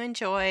hope you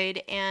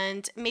enjoyed,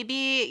 and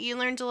maybe you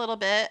learned a little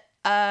bit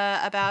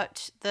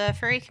about the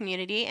furry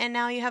community, and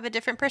now you have a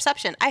different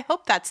perception. I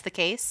hope that's the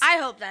case. I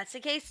hope that's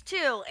the case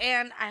too,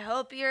 and I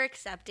hope you're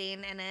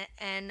accepting in it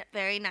and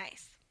very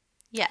nice.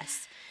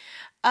 Yes.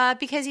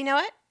 Because you know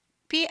what?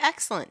 Be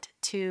excellent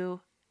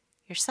to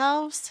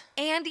yourselves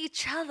and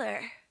each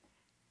other.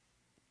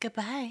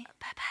 Goodbye.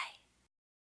 Bye-bye.